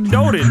right,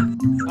 noted.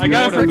 I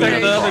gotta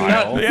protect the other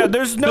nut. Yeah,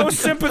 there's no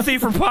sympathy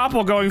for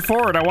Popple going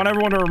forward. I want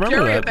everyone to remember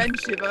Jerry that.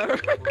 avenged you though.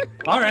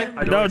 All right.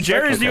 I don't No, expect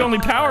Jerry's the that. only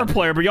power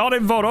player, but y'all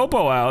didn't vote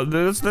Oppo out.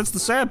 That's the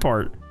sad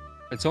part.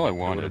 That's all I That would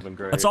have wanted. been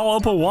great. That's all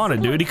Oppo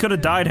wanted, dude. He could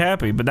have died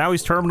happy, but now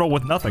he's terminal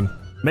with nothing.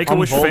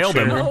 Make-A-Wish failed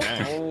him.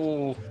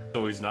 Oh,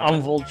 so he's not.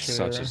 I'm Vulture.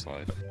 Such is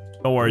life.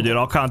 Don't worry, dude.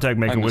 I'll contact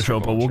Make-A-Wish, Mr.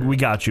 Oppo. Vulture. We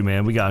got you,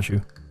 man. We got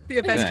you. The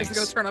Avengers Thanks. are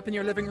gonna turn up in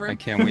your living I room.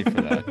 can't wait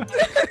for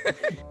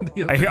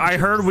that. I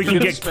heard we can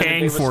gonna get spend a day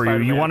Kang with for you. You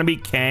Spider-Man. want to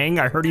meet Kang?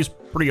 I heard he's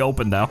pretty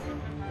open now.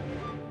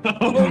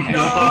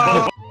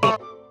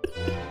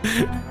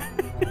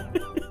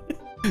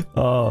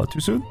 Too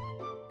soon?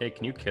 Hey,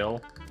 can you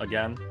kill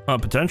again?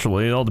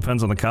 Potentially. It all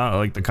depends on the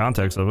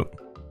context of it.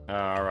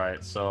 All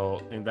right.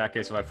 So in that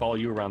case, if I follow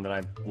you around, then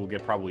I will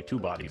get probably 2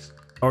 bodies.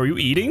 Oh, are you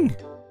eating?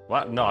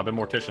 What? No, I've been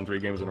mortician 3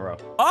 games in a row.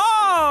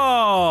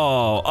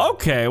 Oh,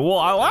 okay. Well,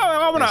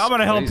 I'm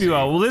gonna help crazy. you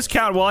out. Will this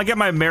count? Will I get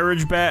my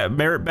merit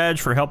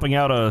badge for helping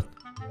out a?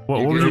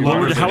 What would you?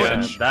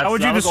 How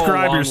would you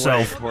describe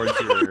yourself?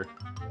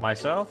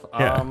 Myself?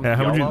 Yeah,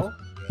 how would you? Yellow?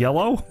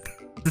 Yellow?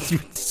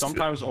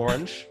 Sometimes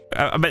orange.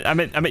 I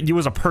meant you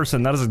as a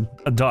person, not as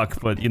a duck,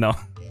 but you know.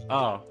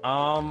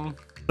 Oh,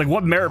 Like,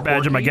 what merit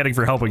badge am I Corky? getting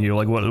for helping you?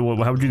 Like,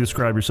 how would you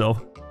describe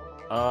yourself?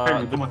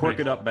 the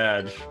quirked up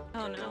badge.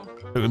 Oh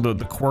no.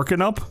 The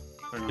quirking up?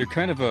 You're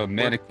kind of a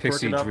manic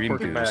pixie Quirk it up, dream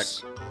quirk it back.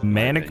 goose.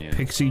 Manic opinion.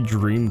 pixie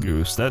dream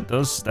goose. That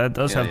does Yeah, have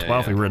yeah,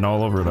 𝗏𝗏𝗏𝗏 yeah. written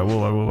all over it. I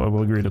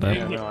will agree to that.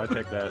 Yeah, no, I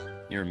take that.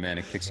 You're a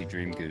manic pixie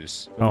dream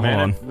goose. Oh, hold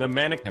on. The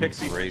manic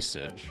pixie. Embrace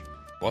it.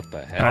 What the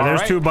All right, hell? there's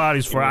Alright. 2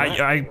 bodies for.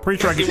 I'm pretty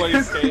sure I See what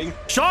you're can. saying.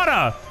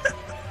 Shauna!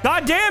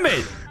 God damn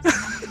it!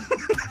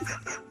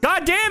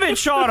 God damn it,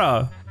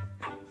 Shauna!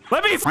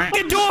 Let me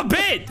fucking do a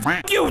bit!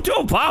 Fuck you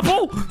too,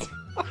 Popple!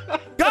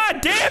 God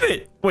damn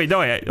it! Wait, no,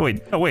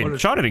 wait.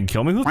 Shauna didn't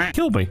kill me. Who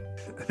killed me?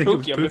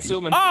 Pookie, I'm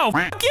assuming. Oh,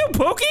 fuck you,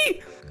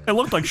 Pookie! It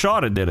looked like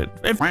Shauna did it.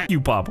 And fuck you,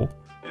 Popple.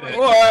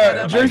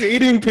 What? Jersey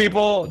eating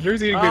people.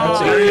 Jersey eating people.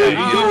 Just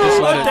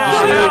What let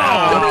the it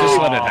hell? Just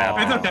let it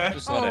happen. It's okay.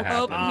 Just let it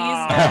Oh,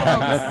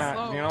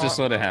 happen. You know Just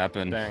let it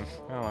happen. Dang.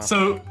 Oh, well.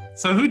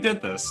 So who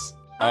did this?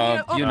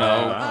 You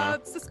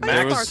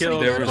know,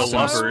 there was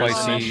some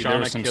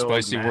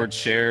spicy words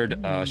shared.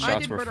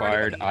 Shots were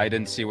fired. I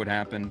didn't see what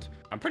happened.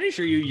 I'm pretty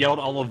sure you yelled,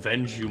 "I'll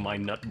avenge you, my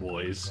nut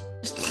boys."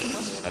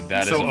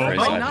 That is So, a phrase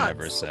my I've nuts.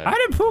 never said. How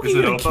did Pookie Is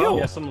it get Oppo? killed?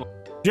 Yes, I'm.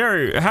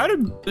 Jerry, how did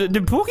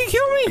Pookie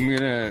kill me? I'm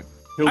gonna.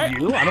 Kill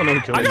you? I don't know who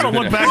killed I you. gotta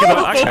look back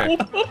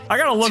at the. I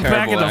gotta look back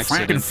at Terrible the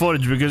accident. fucking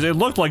footage because it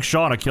looked like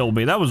Shauna killed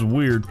me. That was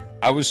weird.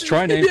 I was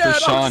trying to aim Yeah,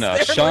 for I was Shauna.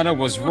 staring Shauna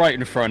was right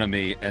in front of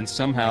me, and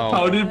somehow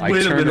How did? I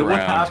Wait a turned minute. What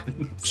around.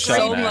 happened? Shot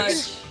So Max.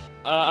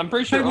 much. I'm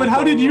pretty sure. Penguin,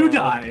 how did you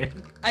die?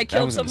 I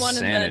killed was someone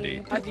insanity.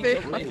 and I then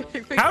think, Pookie I killed me.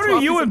 think How do you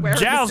Rob is and aware of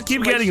the Giles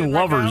keep getting situation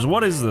right lovers? now.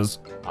 What is this?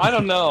 I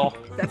don't know.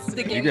 That's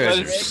The You game guys was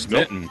are rigged.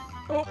 smitten.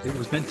 It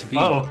was meant to be.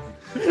 Oh,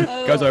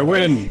 Guys, I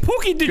win.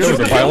 Pookie, did There's you a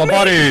kill pile of me?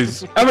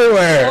 bodies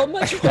everywhere. Oh my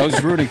God. I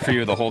was rooting for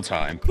you the whole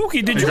time.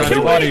 Pookie, did you There's kill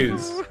me?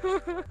 bodies.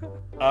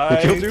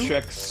 I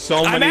checked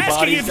so I'm many asking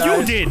bodies, if you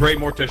guys. did. Great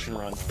mortician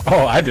run.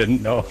 Oh, I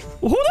didn't know.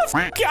 Who the f?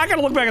 I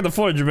gotta look back at the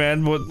footage,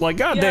 man. But like,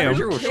 goddamn.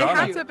 Yeah, It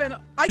had to have been.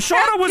 I Shauna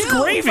can't was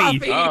kill gravy.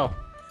 Puppy. Oh.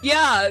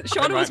 Yeah,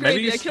 Shauna was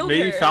Maybe gravy. I killed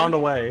maybe her. found a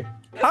way.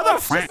 How the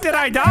f did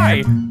I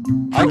die?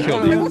 I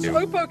killed you.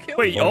 Oppo killed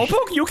Wait, me. Oppo,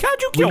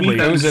 how'd you kill me?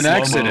 It was an Slow-mo.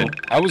 accident.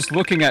 I was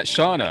looking at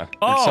Shauna, and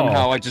Oh.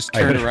 somehow I just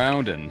turned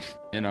around and,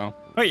 you know.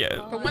 Oh yeah.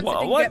 But once it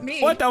didn't get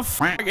me. What the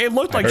f? It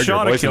looked like heard your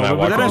Shauna voice killed in him,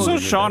 that but then I saw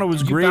walk-on. Shauna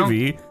was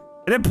gravy, and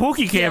then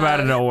Pookie came out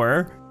of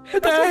nowhere.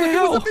 What the It wasn't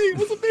hell? me. It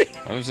wasn't me.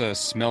 I was a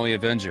smelly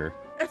Avenger.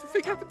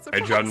 Everything happened so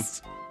Hey, Jordan.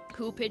 fast.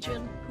 Who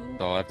pigeon?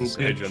 That's all I have to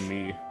say. Pigeon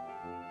me.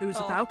 Who's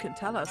a thou can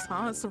tell us,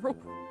 huh? It's the rule.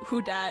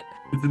 Who dat?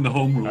 It's in the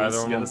home rules. Either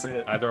You I'm, gotta say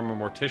it. either I'm a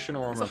mortician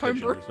or I'm It's a a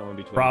pigeon. homebrew. There's no in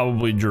between.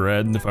 Probably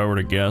Dread, if I were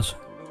to guess.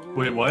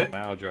 Wait, what?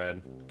 Wow,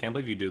 Dread. Can't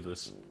believe you do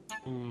this.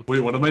 Wait,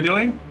 what am I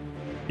doing?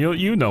 You know what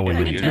you know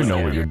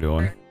what you're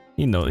doing.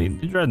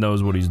 Dread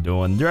knows what he's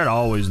doing. Dread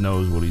always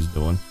knows what he's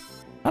doing.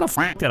 How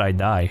the f did I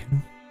die?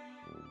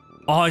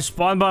 Oh, I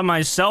spawned by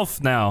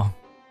myself now.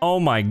 Oh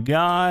my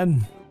god.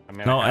 I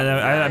mean, No,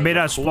 I may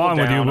not spawn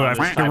with you, but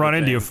I f***ing run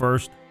into you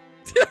first.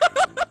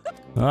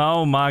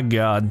 Oh my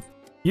god.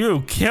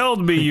 You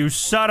killed me, you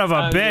son of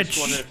a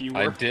bitch!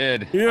 I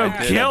did. You I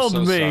did. killed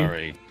I'm so me.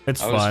 Sorry.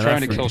 It's I was fine, trying I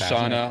to kill forgive you.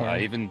 Shauna. I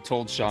even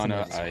told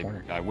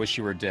Shauna I wish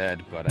you were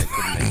dead, but I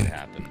couldn't make it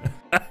happen.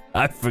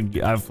 I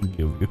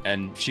forgive you.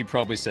 And she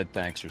probably said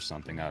thanks or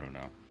something. I don't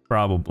know.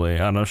 Probably. I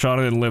don't know.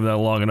 Shauna didn't live that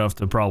long enough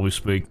to probably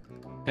speak.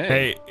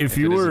 Hey, if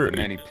you it isn't were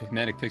the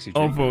manic pixie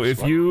Oppo,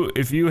 dream,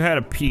 if you had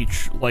a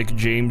peach like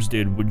James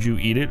did, would you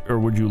eat it or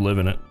would you live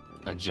in it?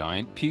 a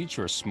giant peach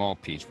or a small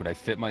peach? Would I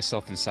fit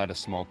myself inside a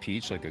small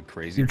peach like a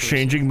crazy You're person?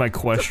 changing my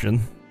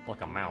question.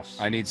 Like a mouse.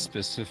 I need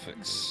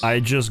specifics. I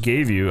just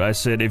gave you. I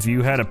said if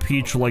you had a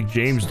peach like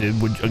James did,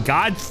 would you,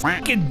 God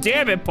freaking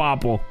damn it,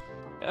 Popple.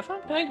 I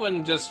found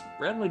Penguin just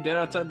randomly dead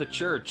outside the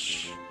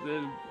church.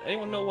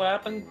 Anyone know what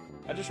happened?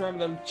 I just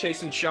remember them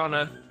chasing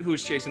Shauna, who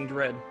was chasing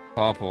Dread.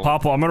 Popple,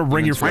 I'm gonna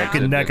wring your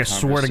interrupted freaking neck, the I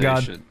swear to God.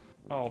 conversation.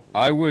 Oh.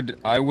 I would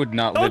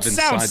not Don't live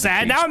inside sound the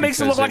sad. peach Now it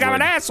makes it look because like I'm an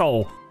would-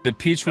 asshole. The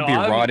peach would be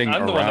rotting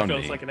I'm the one that around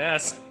feels me. like an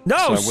ass. No,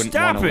 so I wouldn't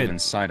stop want to live it.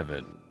 inside of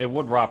it. It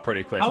would rot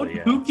pretty quickly. How did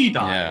Pookie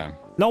die? Yeah.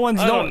 No one's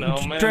I don't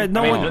know, man. Dread,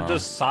 no I mean, one. the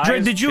size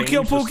Dread, did you changed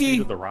kill the speed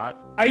Pookie? of the rot.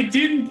 I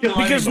didn't kill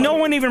Because anybody. no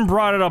one even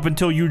brought it up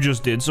until you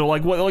just did. So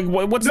like,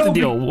 what's the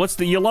deal? What's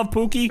the? You love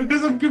Pookie?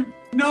 Because I'm good.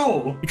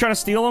 No. You trying to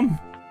steal him?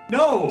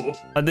 No.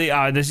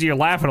 You're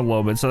laughing a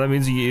little bit, so that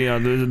means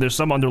there's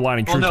some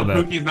underlining Well, truth no,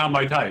 to that. Pookie's not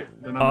my type.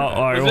 They're not my type.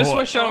 Alright, Is this well-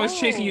 why Shauna was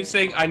chasing you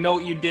saying, I know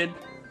what you did?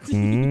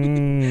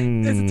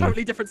 It's a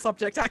totally different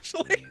subject,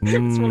 actually.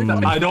 It's really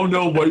funny. I don't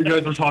know what you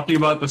guys were talking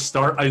about at the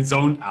start. I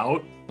zoned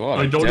out. Oh,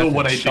 I don't know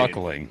what I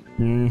chuckling.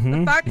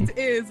 The fact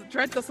is,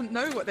 Dread doesn't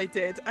know what they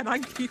did, and I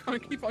keep on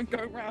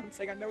going around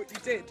saying I know what you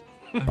did.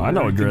 I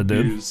know what Dread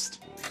did.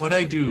 Confused. What'd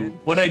I do?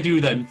 What'd I do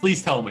then?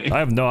 Please tell me. I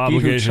have no He who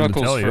obligation to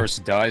chuckles tell you.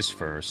 first dies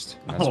first.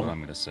 That's Oh. what I'm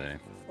gonna say.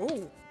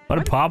 Oh. Why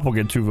did Papa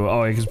get 2 votes?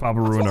 Oh, because Papa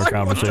ruined our what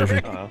I'm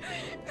conversation.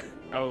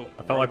 Oh,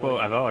 I felt like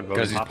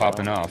Because he's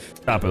popping off.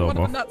 Stop it, One of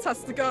the Oppo. nuts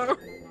has to go.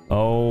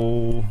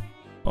 Oh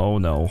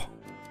no.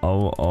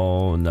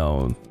 Oh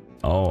no.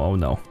 Oh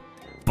no.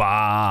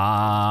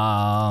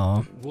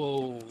 Bah.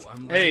 Whoa.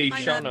 Hey, My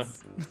Shauna.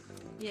 nuts.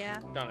 Yeah.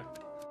 Shauna.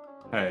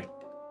 Hey.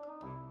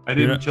 I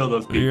didn't kill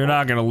those people. You're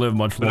not gonna live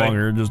much But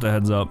longer, just a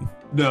heads up.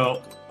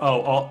 No.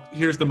 Oh,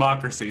 here's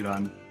democracy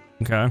then.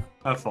 Okay.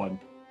 Have fun.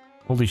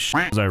 Holy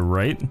shit, was I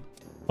right?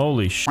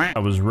 Holy shit, I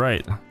was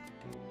right.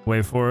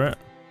 Wait for it.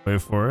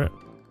 Wait for it.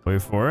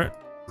 Wait for it.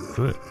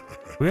 Do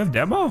we have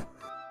demo?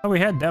 Oh, we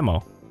had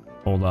demo.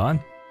 Hold on.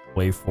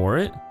 Wait for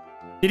it.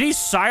 Did he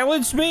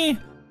silence me?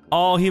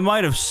 Oh, he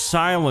might have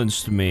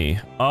silenced me.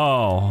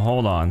 Oh,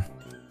 hold on.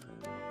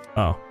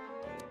 Oh.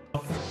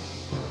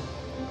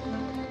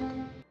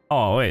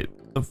 Oh, wait.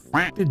 The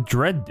f did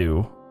Dread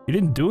do? He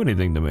didn't do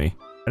anything to me.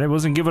 And I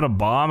wasn't given a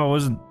bomb. I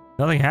wasn't.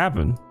 Nothing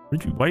happened.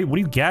 What are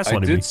you gaslighting I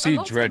me? did see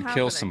Dread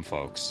kill some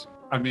folks.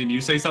 I mean,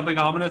 you say something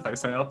ominous, I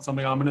say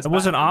something ominous. It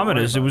wasn't back. Don't worry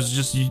ominous. It about was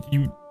just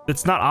you.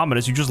 It's not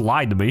ominous. You just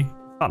lied to me.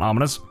 It's not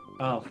ominous.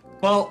 Oh.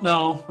 Well,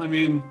 no. I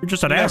mean, You're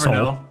just an you never asshole.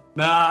 know.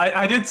 Nah,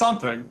 I did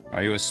something.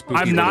 Are you a spooky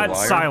I'm little not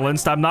liar?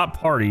 silenced. I'm not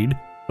partied.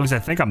 At least I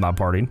think I'm not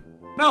partied.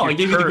 No, I You're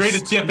gave you the cursed.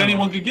 greatest gift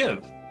anyone could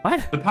give.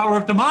 What? The power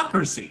of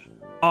democracy.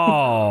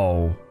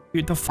 Oh,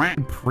 you're the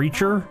fucking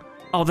preacher.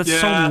 Oh, that's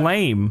Yeah. so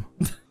lame.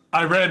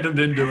 I randomed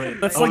into it.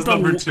 That's I like was the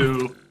number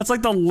 2. That's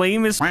like the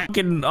lamest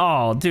fucking.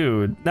 Oh,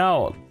 dude.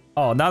 No.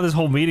 Oh, now this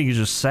whole meeting is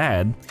just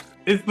sad.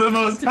 It's the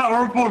most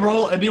powerful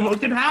role anyone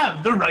can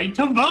have, the right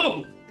to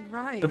vote.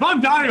 Right. If I'm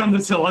dying on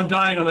this hill, I'm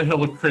dying on the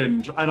hill of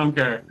cringe. I don't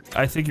care.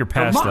 I think you're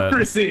past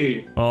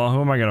Democracy. that. Well,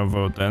 who am I gonna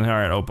vote then? All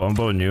right, Oppo, I'm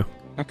voting you.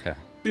 Okay.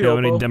 Do you have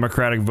any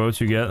Democratic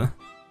votes you get?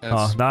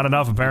 Oh, not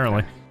enough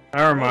apparently.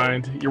 Never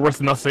mind. You're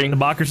worth nothing.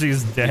 Democracy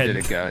is You dead. did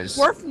it, guys.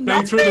 Worth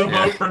Thanks for the nothing.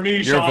 vote for me,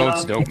 Your Shauna.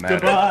 votes don't matter.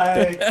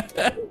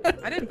 Goodbye.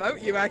 I didn't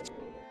vote you, actually.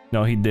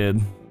 No, he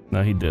did.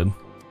 No, he did.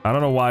 I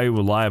don't know why he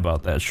would lie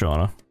about that,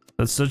 Shauna.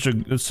 That's such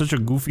a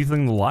goofy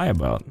thing to lie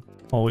about.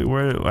 Oh wait,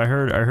 where I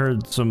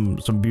heard some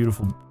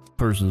beautiful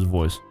person's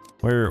voice.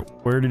 Where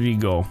did he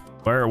go?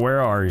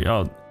 Where are you?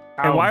 Oh,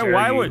 hey,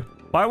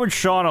 why would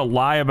Shauna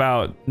lie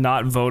about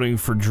not voting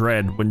for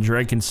Dread when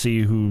Dread can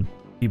see who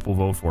people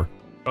vote for?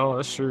 Oh,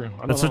 that's true.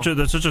 That's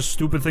such a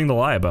stupid thing to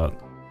lie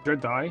about. Dread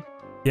die?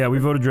 Yeah, we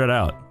voted Dread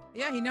out.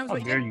 Yeah, he knows. How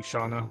dare you,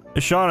 Shauna?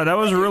 Hey, Shauna, that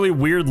was a really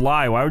weird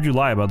lie. Why would you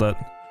lie about that?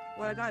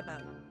 What did I lie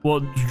about? Well,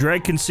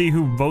 Dread can see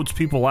who votes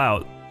people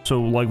out.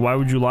 So, like, why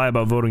would you lie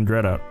about voting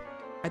Dread out?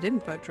 I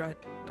didn't vote Dread.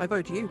 I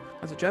voted you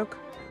as a joke.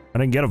 I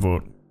didn't get a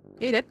vote.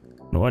 You did.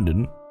 No, I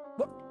didn't.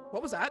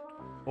 What was that?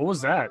 What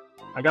was that?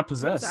 I got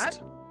possessed. What was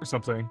that? Or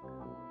something.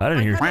 I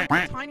didn't hear. I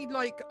had a tiny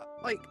like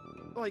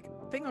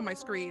thing on my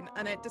screen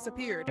and it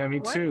disappeared. Yeah, me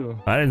too.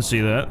 I didn't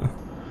see that.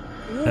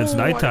 It's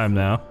nighttime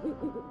now.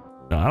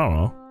 I don't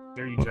know.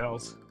 There you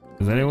Giles.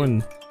 Is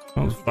anyone?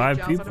 Oh,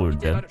 5 people are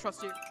dead. I don't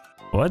trust you.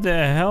 What the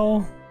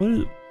hell? What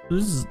is,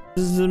 this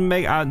doesn't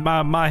make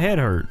my head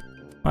hurt.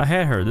 My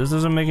head hurt. This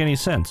doesn't make any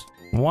sense.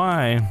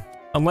 Why?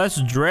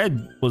 Unless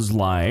Dread was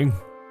lying,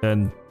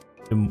 then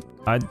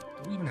I.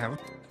 What do we even have?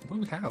 What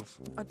do we have?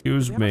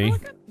 Excuse me.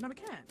 No, we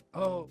can't.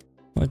 Oh.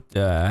 What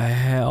the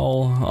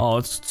hell? Oh,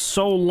 it's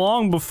so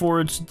long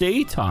before it's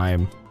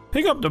daytime.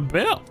 Pick up the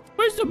bell.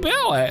 Where's the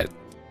bell at?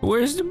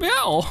 Where's the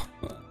bell?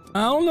 I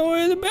don't know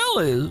where the bell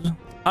is.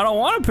 I don't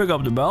want to pick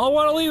up the bell. I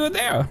want to leave it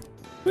there.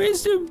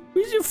 Where's the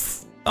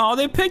oh,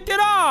 they picked it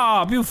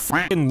up. You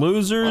fucking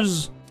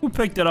losers. Who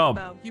picked it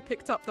up? You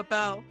picked up the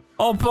bell.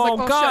 Oh,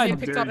 God. You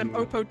picked up and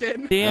Oppo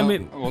didn't. Damn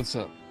it. What's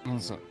up?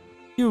 What's up?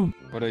 You.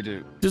 What'd I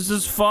do?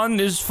 Is fun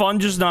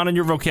just not in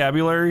your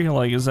vocabulary?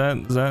 Like, is that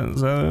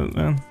it,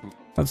 man?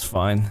 That's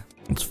fine.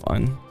 That's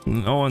fine.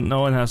 No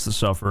one has to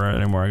suffer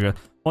anymore, I guess.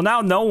 Well,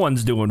 now no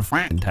one's doing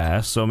fucking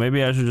tasks, so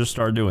maybe I should just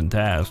start doing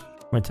tasks.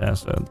 My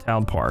task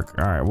Town Park.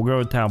 All right, we'll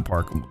go to Town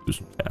Park and we'll do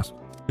some tasks.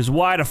 Because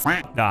why the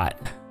fuck not?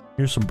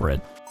 Here's some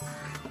bread.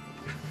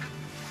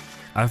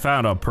 I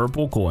found a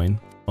purple coin.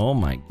 Oh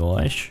my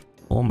gosh.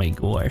 Oh my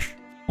gosh.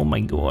 Oh my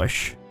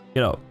gosh.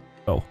 Get up.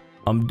 Go.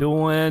 I'm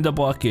doing the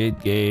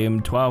bucket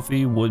game.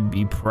 𝗏𝗏𝗄𝗏 would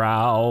be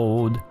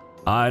proud.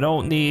 I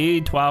don't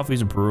need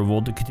𝗏𝗏𝗄𝗏's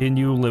approval to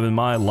continue living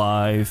my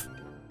life.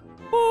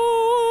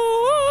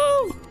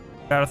 Woo!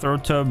 Gotta throw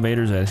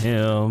tomatoes at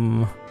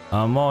him.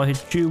 I'm gonna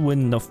hit you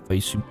in the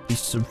face, you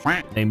piece of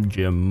shit named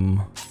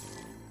Jim.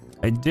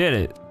 I did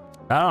it.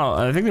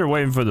 I think they're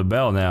waiting for the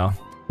bell now,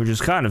 which is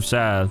kind of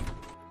sad.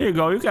 Here you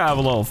go. You can have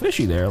a little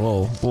fishy there,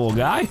 little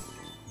guy.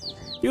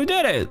 You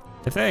did it.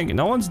 I think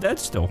no one's dead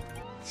still.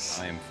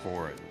 I am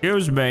for it.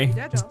 Excuse me.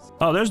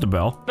 Oh, there's the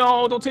bell.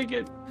 No, don't take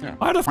it. Yeah.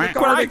 Why the fuck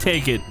would I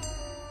take it?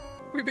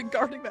 We've been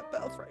guarding that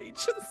bell for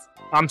ages.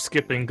 I'm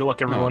skipping. Good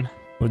luck, everyone.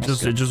 Well,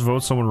 it just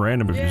votes someone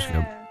random if you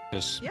skip.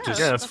 Yeah,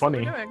 that's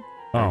funny.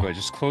 Everybody,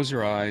 just close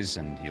your eyes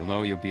and you'll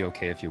know you'll be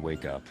okay if you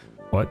wake up.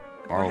 What?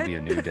 Tomorrow will be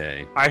a new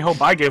day. I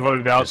hope I get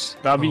voted out.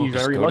 That'd be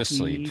very go lucky. to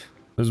sleep.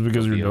 This is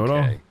because you're Dodo?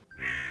 Okay.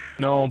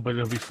 No, but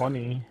it'll be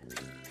funny.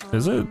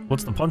 Is it?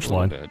 What's the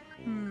punchline?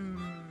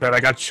 That I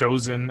got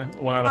chosen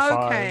 1 out of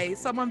 5. Okay,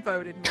 someone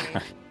voted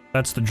me.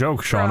 That's the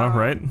joke, Shauna,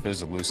 right?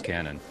 There's a loose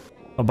cannon.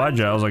 Oh, bye,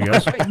 Giles, I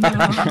guess.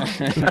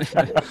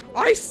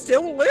 I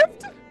still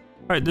lived?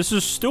 Alright, this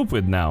is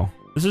stupid now.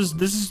 This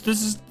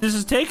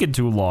is taking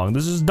too long.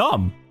 This is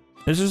dumb.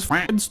 This is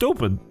fucking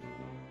stupid.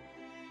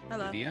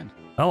 Hello. The end.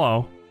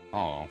 Hello.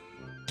 Oh.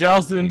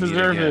 Giles didn't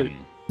deserve it.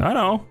 I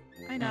know.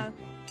 I know.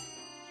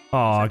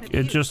 Oh,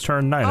 it just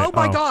turned night. Oh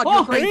my God, oh,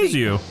 you're crazy. it is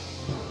you.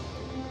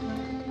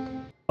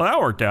 Well, that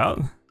worked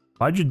out.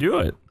 Why'd you do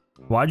it?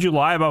 Why'd you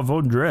lie about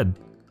voting Dread?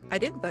 I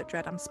didn't vote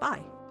Dread. I'm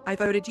Spy. I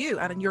voted you,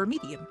 and you're a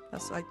medium.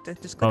 That's I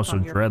just clicked Oh, so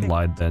on your Dread thing.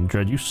 lied then.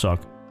 Dread, you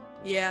suck.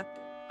 Yeah.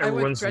 I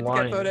want Dread to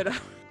get voted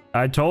out.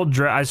 I told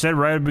Dread. I said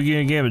right at the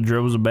beginning of the game that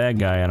Dread was a bad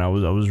guy, and I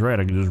was right.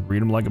 I could just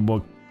read him like a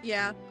book.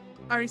 Yeah.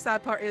 Only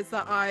sad part is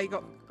that I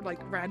got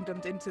like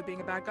randomed into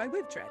being a bad guy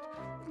with Dread.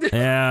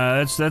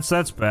 Yeah, that's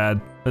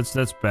bad.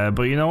 That's bad.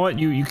 But you know what?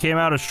 You came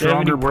out a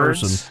stronger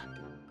person. You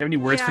have any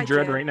words for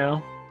Dread right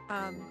now?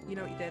 You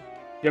know what you did.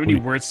 You have any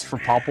words for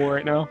Popple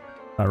right now?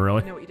 Not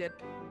really. You know what you did.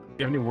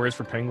 You have any words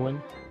for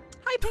Penguin?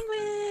 Hi,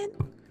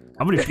 Penguin.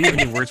 How many people?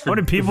 Any words for how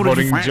many people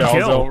voting did you Giles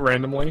kill? out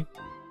randomly?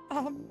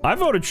 I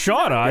voted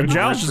Shauna.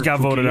 Giles just got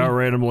voted out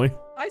randomly.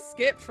 I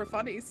skipped for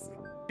funnies.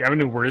 Do you have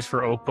any words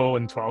for Oppo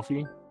and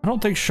𝗏𝗏𝗄𝗏? I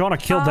don't think Shauna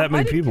killed that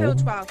many people. Kill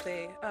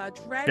𝗏𝗏𝗄𝗏.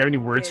 Dread Do you have any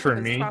words for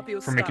me?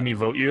 For making me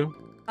vote you?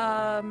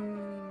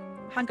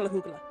 Hangala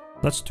hoogala.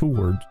 That's 2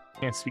 words.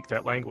 Can't speak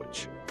that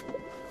language.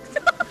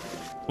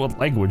 What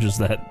language is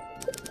that?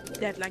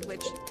 Dead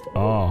language.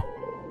 Oh.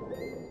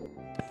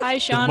 Hi,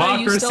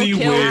 Shauna. You still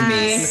killed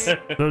me.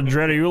 So,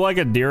 Dread, are you like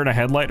a deer in a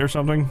headlight or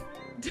something?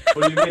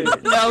 What do you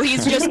mean? No,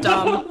 he's just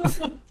dumb.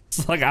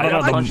 It's like I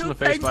don't know.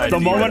 The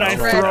moment I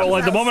throw,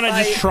 like the moment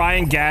I just try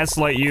and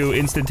gaslight you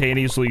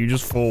instantaneously, you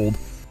just fold.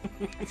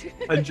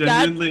 I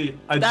genuinely,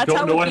 I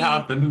don't know what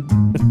happened.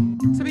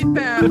 To be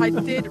fair, I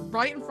did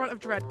right in front of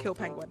Dread kill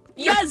Penguin.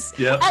 Yes!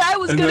 Yep. And I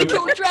was gonna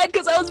kill Dread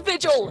because I Chaos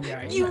Vigil!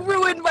 You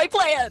ruined my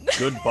plan!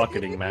 Good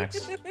bucketing,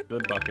 Max.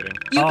 Good bucketing.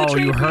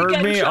 You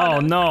heard me? Oh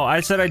no,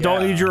 I said I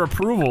don't need your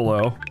approval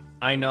though.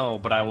 I know,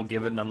 but I will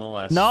give it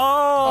nonetheless. No,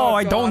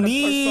 I don't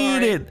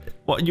need it.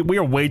 Well, we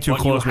are way too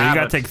close, man. You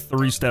gotta take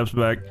 3 steps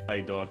back. How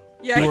you doing?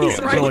 Yeah,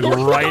 he's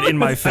right in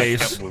my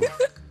face.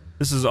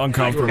 This is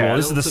uncomfortable.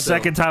 This is the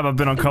second time I've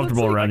been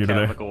uncomfortable around you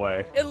today.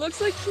 It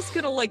looks like he's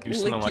gonna like lick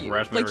you.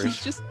 Like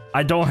he's just.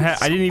 I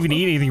didn't even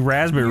eat anything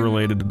raspberry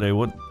related today.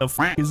 What the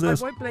fuck is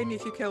this? I won't blame you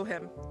if you kill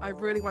him. I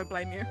really won't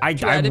blame you.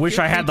 I wish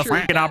I had the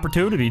fucking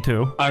opportunity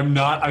to. I'm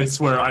not. I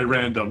swear. I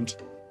randomed.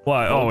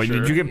 What? Oh,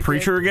 did you get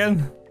Preacher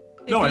again?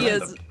 No, I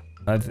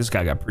randomed. This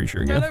guy got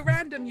Preacher again. Another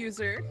random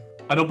user.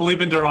 I don't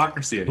believe in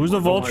democracy anymore. Who's the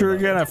vulture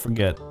again? I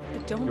forget.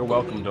 You're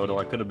welcome, Dodo.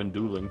 I could have been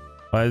dueling.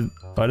 Why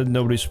did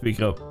nobody speak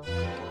up?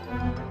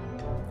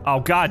 Oh,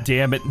 god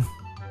damn it.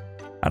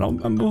 I don't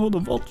remember who the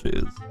vulture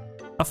is.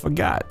 I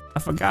forgot. I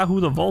forgot who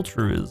the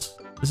vulture is.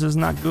 This is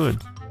not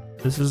good.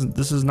 This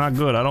is not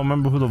good. I don't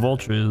remember who the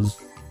vulture is.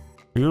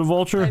 Are you the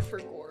vulture? I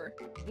forgot.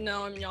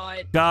 No, I'm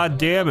not. God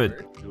damn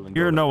it.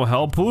 You're no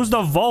help. Who's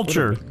the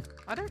vulture?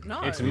 I don't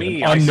know. It's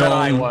me. I said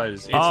I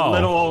was. It's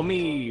little old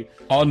me.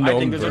 Unknown I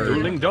think there's a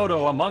dueling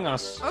dodo among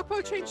us.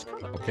 𝗏𝗏 changed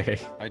color. Okay.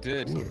 I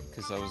did,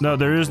 because I was. No,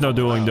 there is no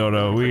dueling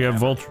dodo. We have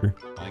vulture.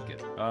 I like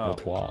it. Oh,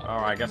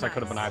 I guess I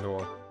could have been either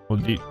or. Well,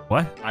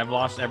 what? I've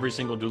lost every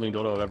single dueling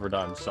dodo I've ever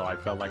done, so I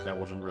felt like that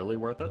wasn't really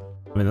worth it.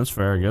 I mean, that's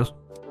fair, I guess.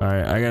 All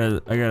right, I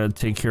gotta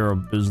take care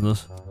of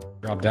business.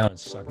 Drop down and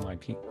suck my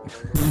pee.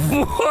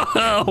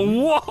 Whoa!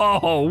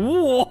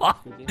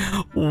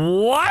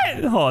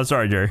 What? Oh,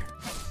 sorry, Jerry.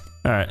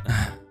 All right.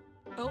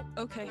 Oh,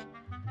 okay.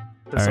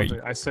 That's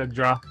something. I said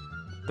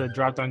the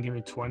drop down gave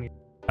me 20.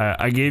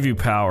 I gave you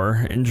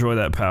power. Enjoy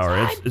that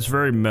power. It's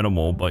very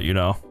minimal, but you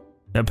know.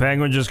 That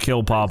penguin just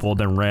killed Popple,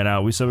 then ran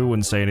out. We said we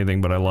wouldn't say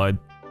anything, but I lied.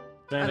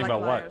 Say anything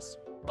about what?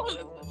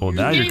 Well,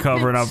 now you're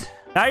covering up.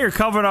 Now you're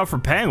covering up for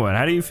Penguin.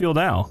 How do you feel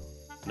now?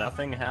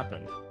 Nothing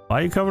happened. Why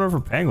are you covering up for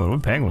Penguin?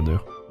 What did Penguin do?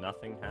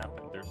 Nothing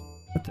happened.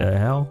 What the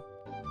hell?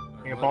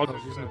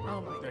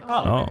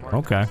 Oh,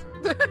 okay.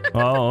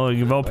 Well, you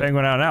can vote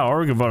Penguin out now, or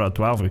we can vote out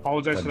𝗏𝗏.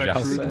 Apologize for that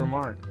crude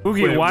remark.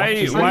 Okay, why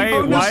you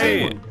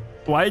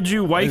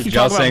keep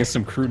talking about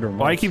some crude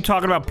remarks? Why you keep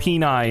talking about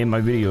P9 in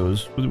my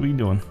videos? What are we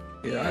doing?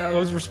 Yeah, I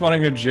was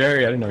responding to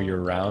Jerry. I didn't know you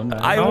were around.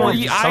 I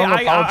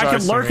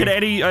can lurk at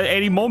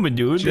any moment,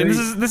 dude. Jerry,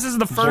 and this is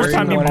the first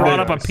time you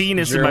brought up a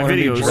penis in my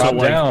videos. Drop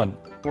down.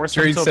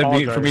 Jerry said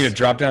for me to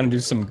drop down and do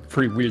some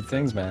pretty weird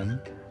things, man.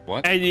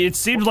 What? And it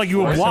seems like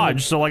you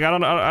obliged, so like I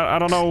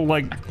don't know,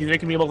 like you're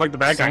making me look like the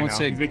bad guy now.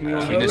 Say,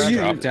 penis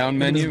drop down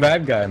menu.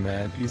 Bad guy,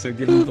 man. He said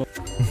give him the.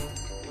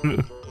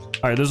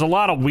 All right, there's a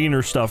lot of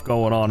wiener stuff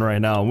going on right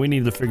now. We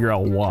need to figure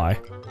out why.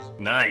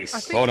 Nice. I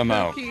think Vote him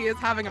out. 𝗏𝗏 is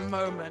having a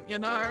moment, you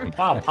know.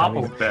 Wow,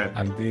 Popple's dead.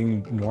 I'm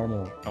being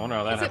normal. I wonder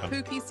how that Is happened.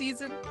 it 𝗏𝗏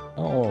season?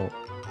 Oh,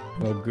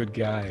 well, good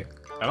guy.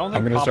 I don't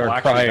think I'm gonna Popple start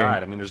actually crying.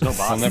 died. I mean, there's no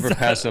boss. I'll never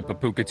pass up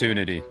a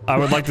opportunity. I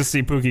would like to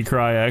see Pookie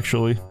cry,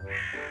 actually.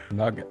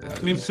 I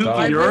mean,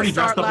 Pookie, you're already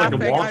dressed up like a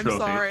wall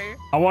trophy.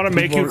 I want to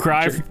make you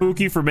cry,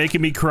 Pookie, for making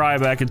me cry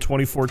back in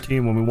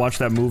 2014 when we watched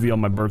that movie on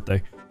my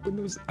birthday.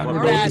 I don't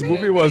know what this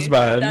movie was,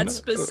 man. That's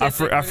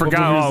specific. I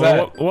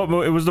forgot. What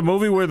it was the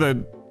movie where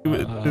the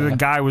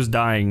guy was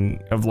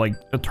dying of like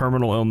a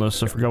terminal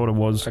illness. I forgot what it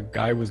was. A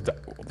guy was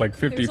like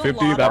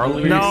 50-50. That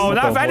movie. No,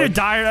 I didn't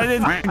die. I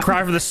didn't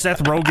cry for the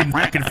Seth Rogen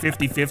fucking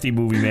 50-50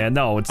 movie, man.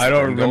 No, it's. I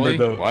don't remember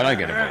though. Why'd I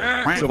get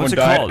it? What's it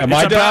died. called? Am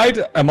I died?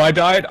 Am I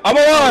died? I'm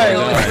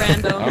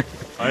alive!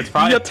 It's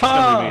probably a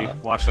movie.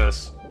 Watch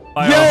this.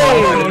 Yo!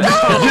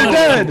 You're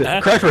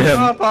dead! Cry for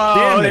him.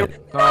 Damn it.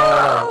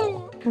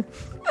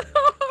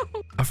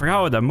 I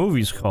forgot what that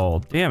movie's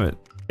called. Damn it.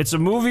 It's a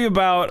movie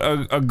about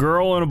a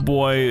girl and a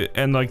boy,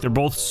 and like they're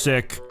both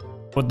sick,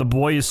 but the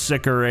boy is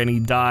sicker and he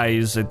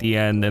dies at the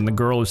end, and the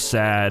girl is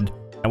sad.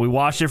 And we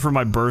watched it for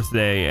my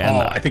birthday. And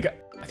I think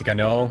I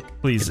know.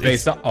 Please, it's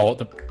based on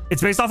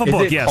it's based off a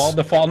book. Is it called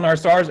The Fault in Our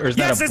Stars, or is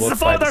that a book? Yes, it's The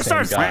Fault in Our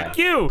Stars. Thank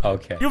you.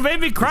 Okay. You made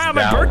me cry on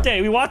my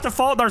birthday. We watched The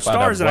Fault in Our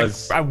Stars, and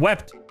I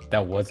wept.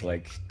 That was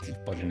like 8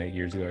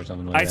 years ago or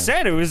something like that. I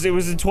said it was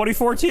in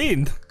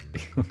 2014.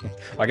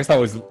 I guess that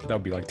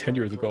would be like 10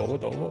 years ago.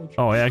 What the fuck?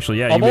 Oh, actually,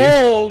 yeah. I'm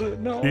old.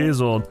 No. He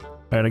is old. All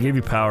right, I gave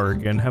you power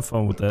again. Have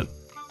fun with that.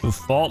 The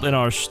Fault in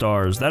Our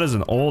Stars. That is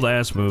an old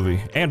ass movie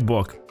and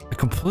book. I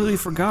completely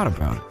forgot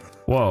about it.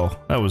 Whoa,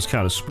 that was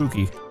kind of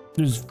spooky.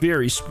 It was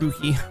very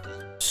spooky.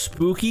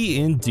 Spooky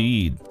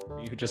indeed.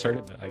 You just heard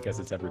it. I guess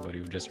it's everybody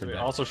who just heard that.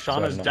 Also,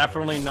 Sean is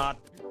definitely not.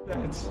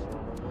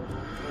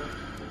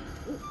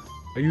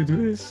 Are you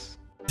do this?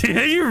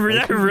 Did you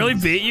really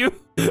beat you?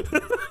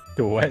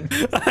 The what?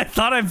 I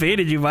thought I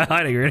baited you by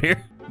hiding right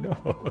here.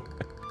 No.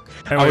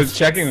 I was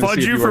checking to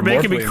see if you for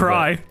making me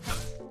cry.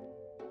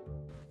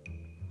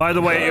 By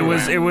the way, it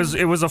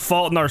was a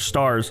Fault in Our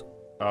Stars.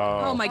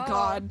 Oh my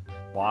god.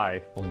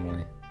 Why?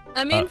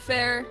 I mean,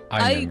 fair.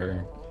 I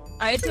remember.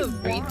 I had to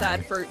read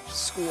that for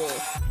school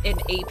in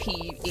AP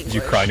English. Did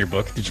you cry in your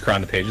book? Did you cry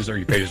on the pages? Or are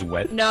your pages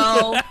wet?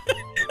 No.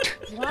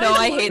 No,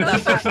 I hate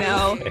that book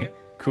now.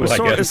 Cool, I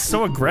guess. It's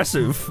so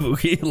aggressive,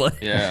 𝗏𝗏. Like,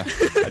 Yeah.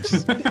 I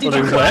just, Did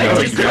you cry?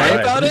 Did you cry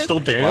about it? Still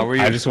damn. Why were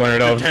you? I just want to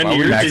know if 10 Max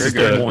years is is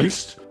still the.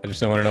 moist. I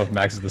just want to know if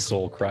Max is the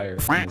sole crier.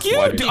 Fuck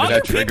Why you, did other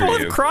that trigger people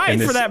you? have cried In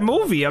for this- that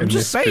movie. I'm in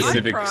just this saying.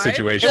 specific I cried.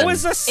 situation. It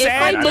was a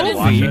sad I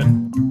didn't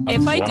movie.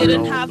 If I wanna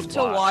didn't know have to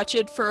why. watch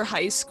it for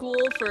high school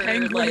for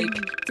Penguin.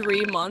 like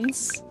 3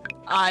 months,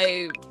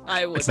 I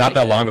would. It's not like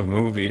that long of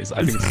movies.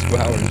 I think it's 2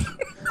 hours.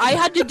 I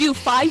had to do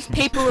 5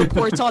 paper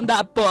reports on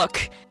that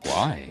book.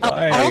 Why?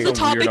 Why? All the It's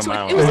a weird topics were,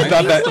 amount. it was It's in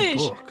not that-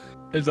 English.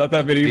 There's not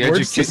that many The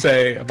words to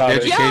say about the it.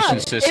 education Yeah,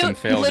 system it,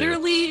 failed you.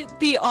 literally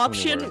the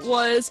option words.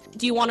 was,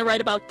 do you want to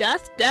write about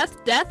death,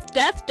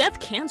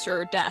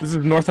 cancer, or death? This is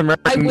North I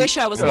American. wish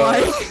I was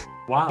lying.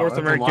 Wow. North that's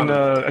a American lot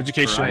of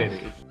education.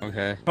 variety.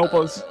 Okay. Help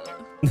us.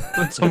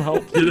 Some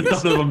help. The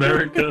son of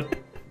America.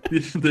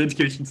 The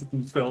education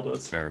system failed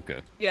us.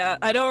 America. Yeah,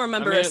 I don't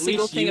remember I mean, a at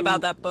single least thing you-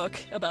 about that book,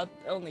 about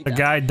only The death.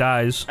 guy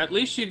dies. At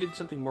least she did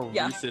something more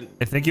Yeah. recent.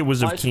 I think it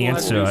was of High school had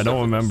cancer. to do I don't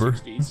stuff in the remember.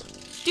 60s.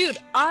 Dude,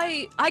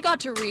 I got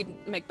to read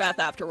Macbeth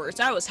afterwards.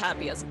 I was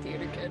happy as a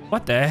theater kid.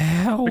 What the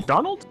hell?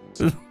 McDonald's?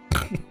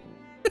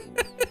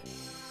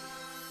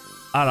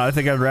 I don't know. I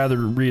think I'd rather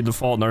read The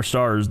Fault in Our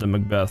Stars than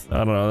Macbeth. I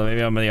don't know.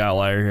 Maybe I'm the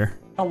outlier here.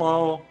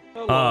 Hello.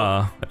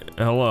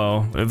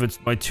 Hello. If it's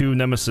my 2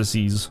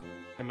 nemesises,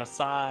 I'm a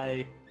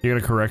sigh. you're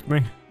gonna correct me?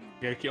 You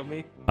gonna kill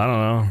me? I don't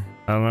know.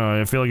 I don't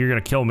know. I feel like you're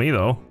gonna kill me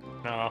though.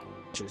 No.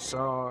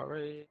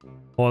 Sorry.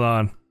 Hold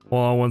on.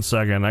 Hold on 1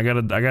 second. I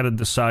gotta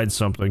decide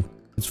something.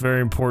 It's a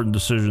very important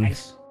decision.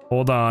 Nice.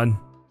 Hold on.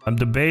 I'm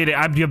debating.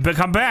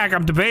 Come back.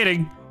 I'm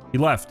debating. He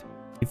left.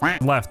 He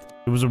left.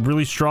 It was a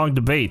really strong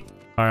debate.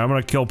 All right, I'm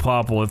gonna kill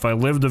𝗏𝗏. If I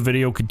live, the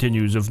video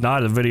continues. If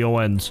not, the video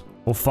ends.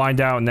 We'll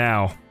find out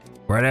now.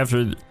 Right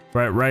after.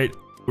 Right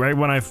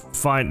when I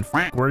find.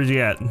 Where is he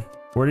at?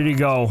 Where did he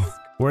go?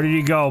 Where did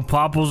he go?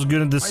 𝗏𝗏's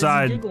gonna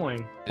decide.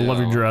 Giggling? I love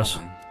your dress.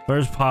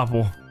 Where's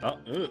𝗏𝗏?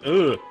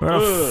 Where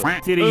the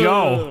f did he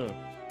go?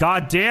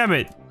 God damn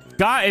it.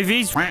 God, if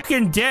he's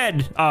fucking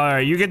dead.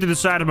 Alright, you get to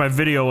decide if my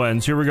video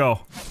ends. Here we go.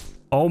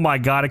 Oh my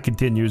god, it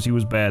continues. He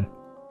was bad.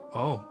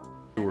 Oh.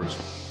 Yours.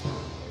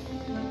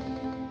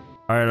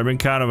 Alright, I'm in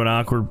kind of an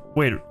awkward.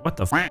 Wait, what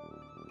the f?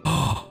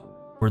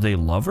 Were they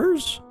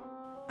lovers?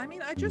 I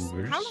mean,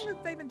 how long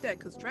have they been dead?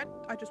 Because Dread,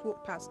 I just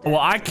walked past it. Well,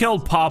 I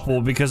killed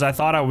𝗏𝗏 because I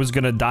thought I was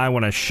gonna die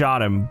when I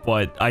shot him,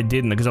 but I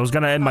didn't. Because I was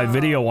gonna end my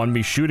video on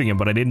me shooting him,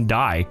 but I didn't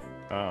die.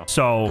 Oh.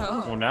 So.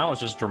 Well, now it's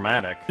just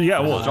dramatic. Yeah,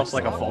 well, it's just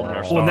like a Fault in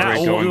Our Well, Stars.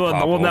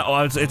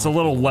 now, it's a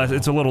little less.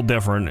 It's a little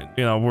different.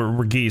 You know,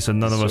 we're geese, and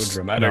none of us.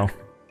 dramatic. You know.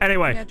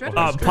 Anyway, Yeah, Dread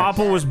was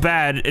𝗏𝗏 was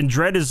bad, and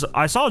Dread is.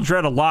 I saw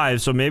Dread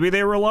alive, so maybe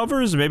they were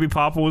lovers. Maybe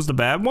𝗏𝗏 was the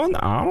bad one.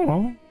 I don't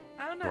know.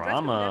 I don't know. Dread's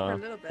been dead Drama. for a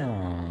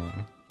little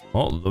bit.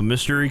 Well, the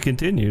mystery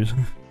continues.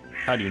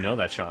 How do you know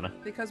that, Shauna?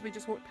 Because we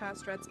just walked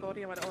past Dread's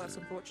body. I went, oh, that's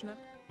unfortunate.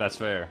 That's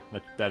fair.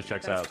 That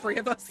checks There's out. 3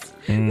 of us.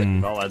 Hmm.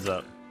 It all adds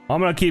up. I'm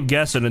gonna keep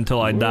guessing until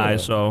I die,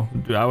 so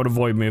I would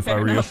avoid me if I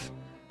Fair were you. enough.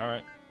 All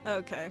right.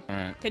 Okay.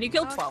 Alright. Can you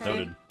kill 𝗏𝗏?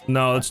 Noted.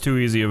 No, it's too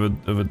easy of a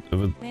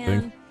thing.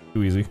 Man,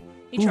 Too easy.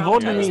 he Who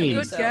voted traumatized me? me.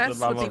 Good so-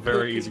 guess. I'm would a be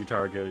very Pookie. easy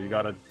target. You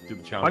gotta do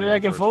the challenge. Why did I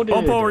get first. voted?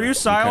 𝗏𝗏, were you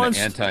silenced?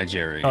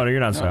 Anti-Jerry. Oh, no, you're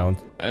not silent.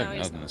 I have No,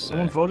 he's nothing to say.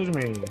 Someone voted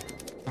me. I'm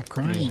Just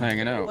crying.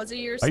 hanging out. Was it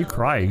your Are you son?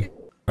 crying?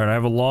 All right, I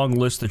have a long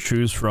list to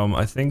choose from.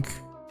 I think.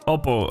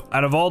 𝗏𝗏,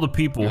 out of all the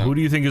people, Yeah. who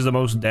do you think is the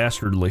most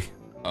dastardly?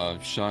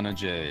 Shauna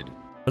Jade.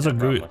 That's a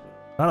good.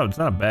 It's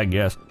not a bad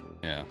guess.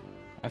 Yeah,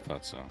 I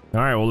thought so. All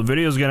right, well the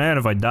video's gonna end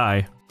if I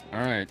die.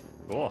 Alright.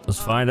 Cool. Let's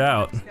find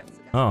out. Max gets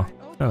Oh,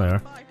 oh, there they are.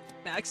 bye.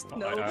 Max, Oh,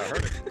 no. I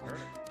heard it.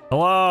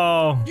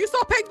 Hello. You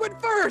saw Penguin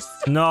first!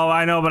 No,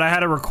 I know, but I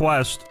had a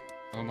request.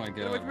 Oh my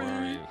god, where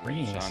are you?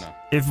 Reese.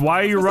 Shauna.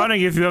 Why are you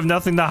running if you have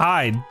nothing to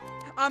hide?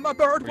 I'm a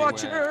bird Freeway.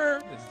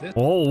 watcher!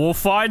 Well, we'll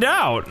find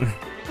out.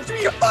 What do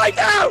you find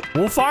out?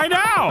 We'll find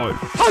out.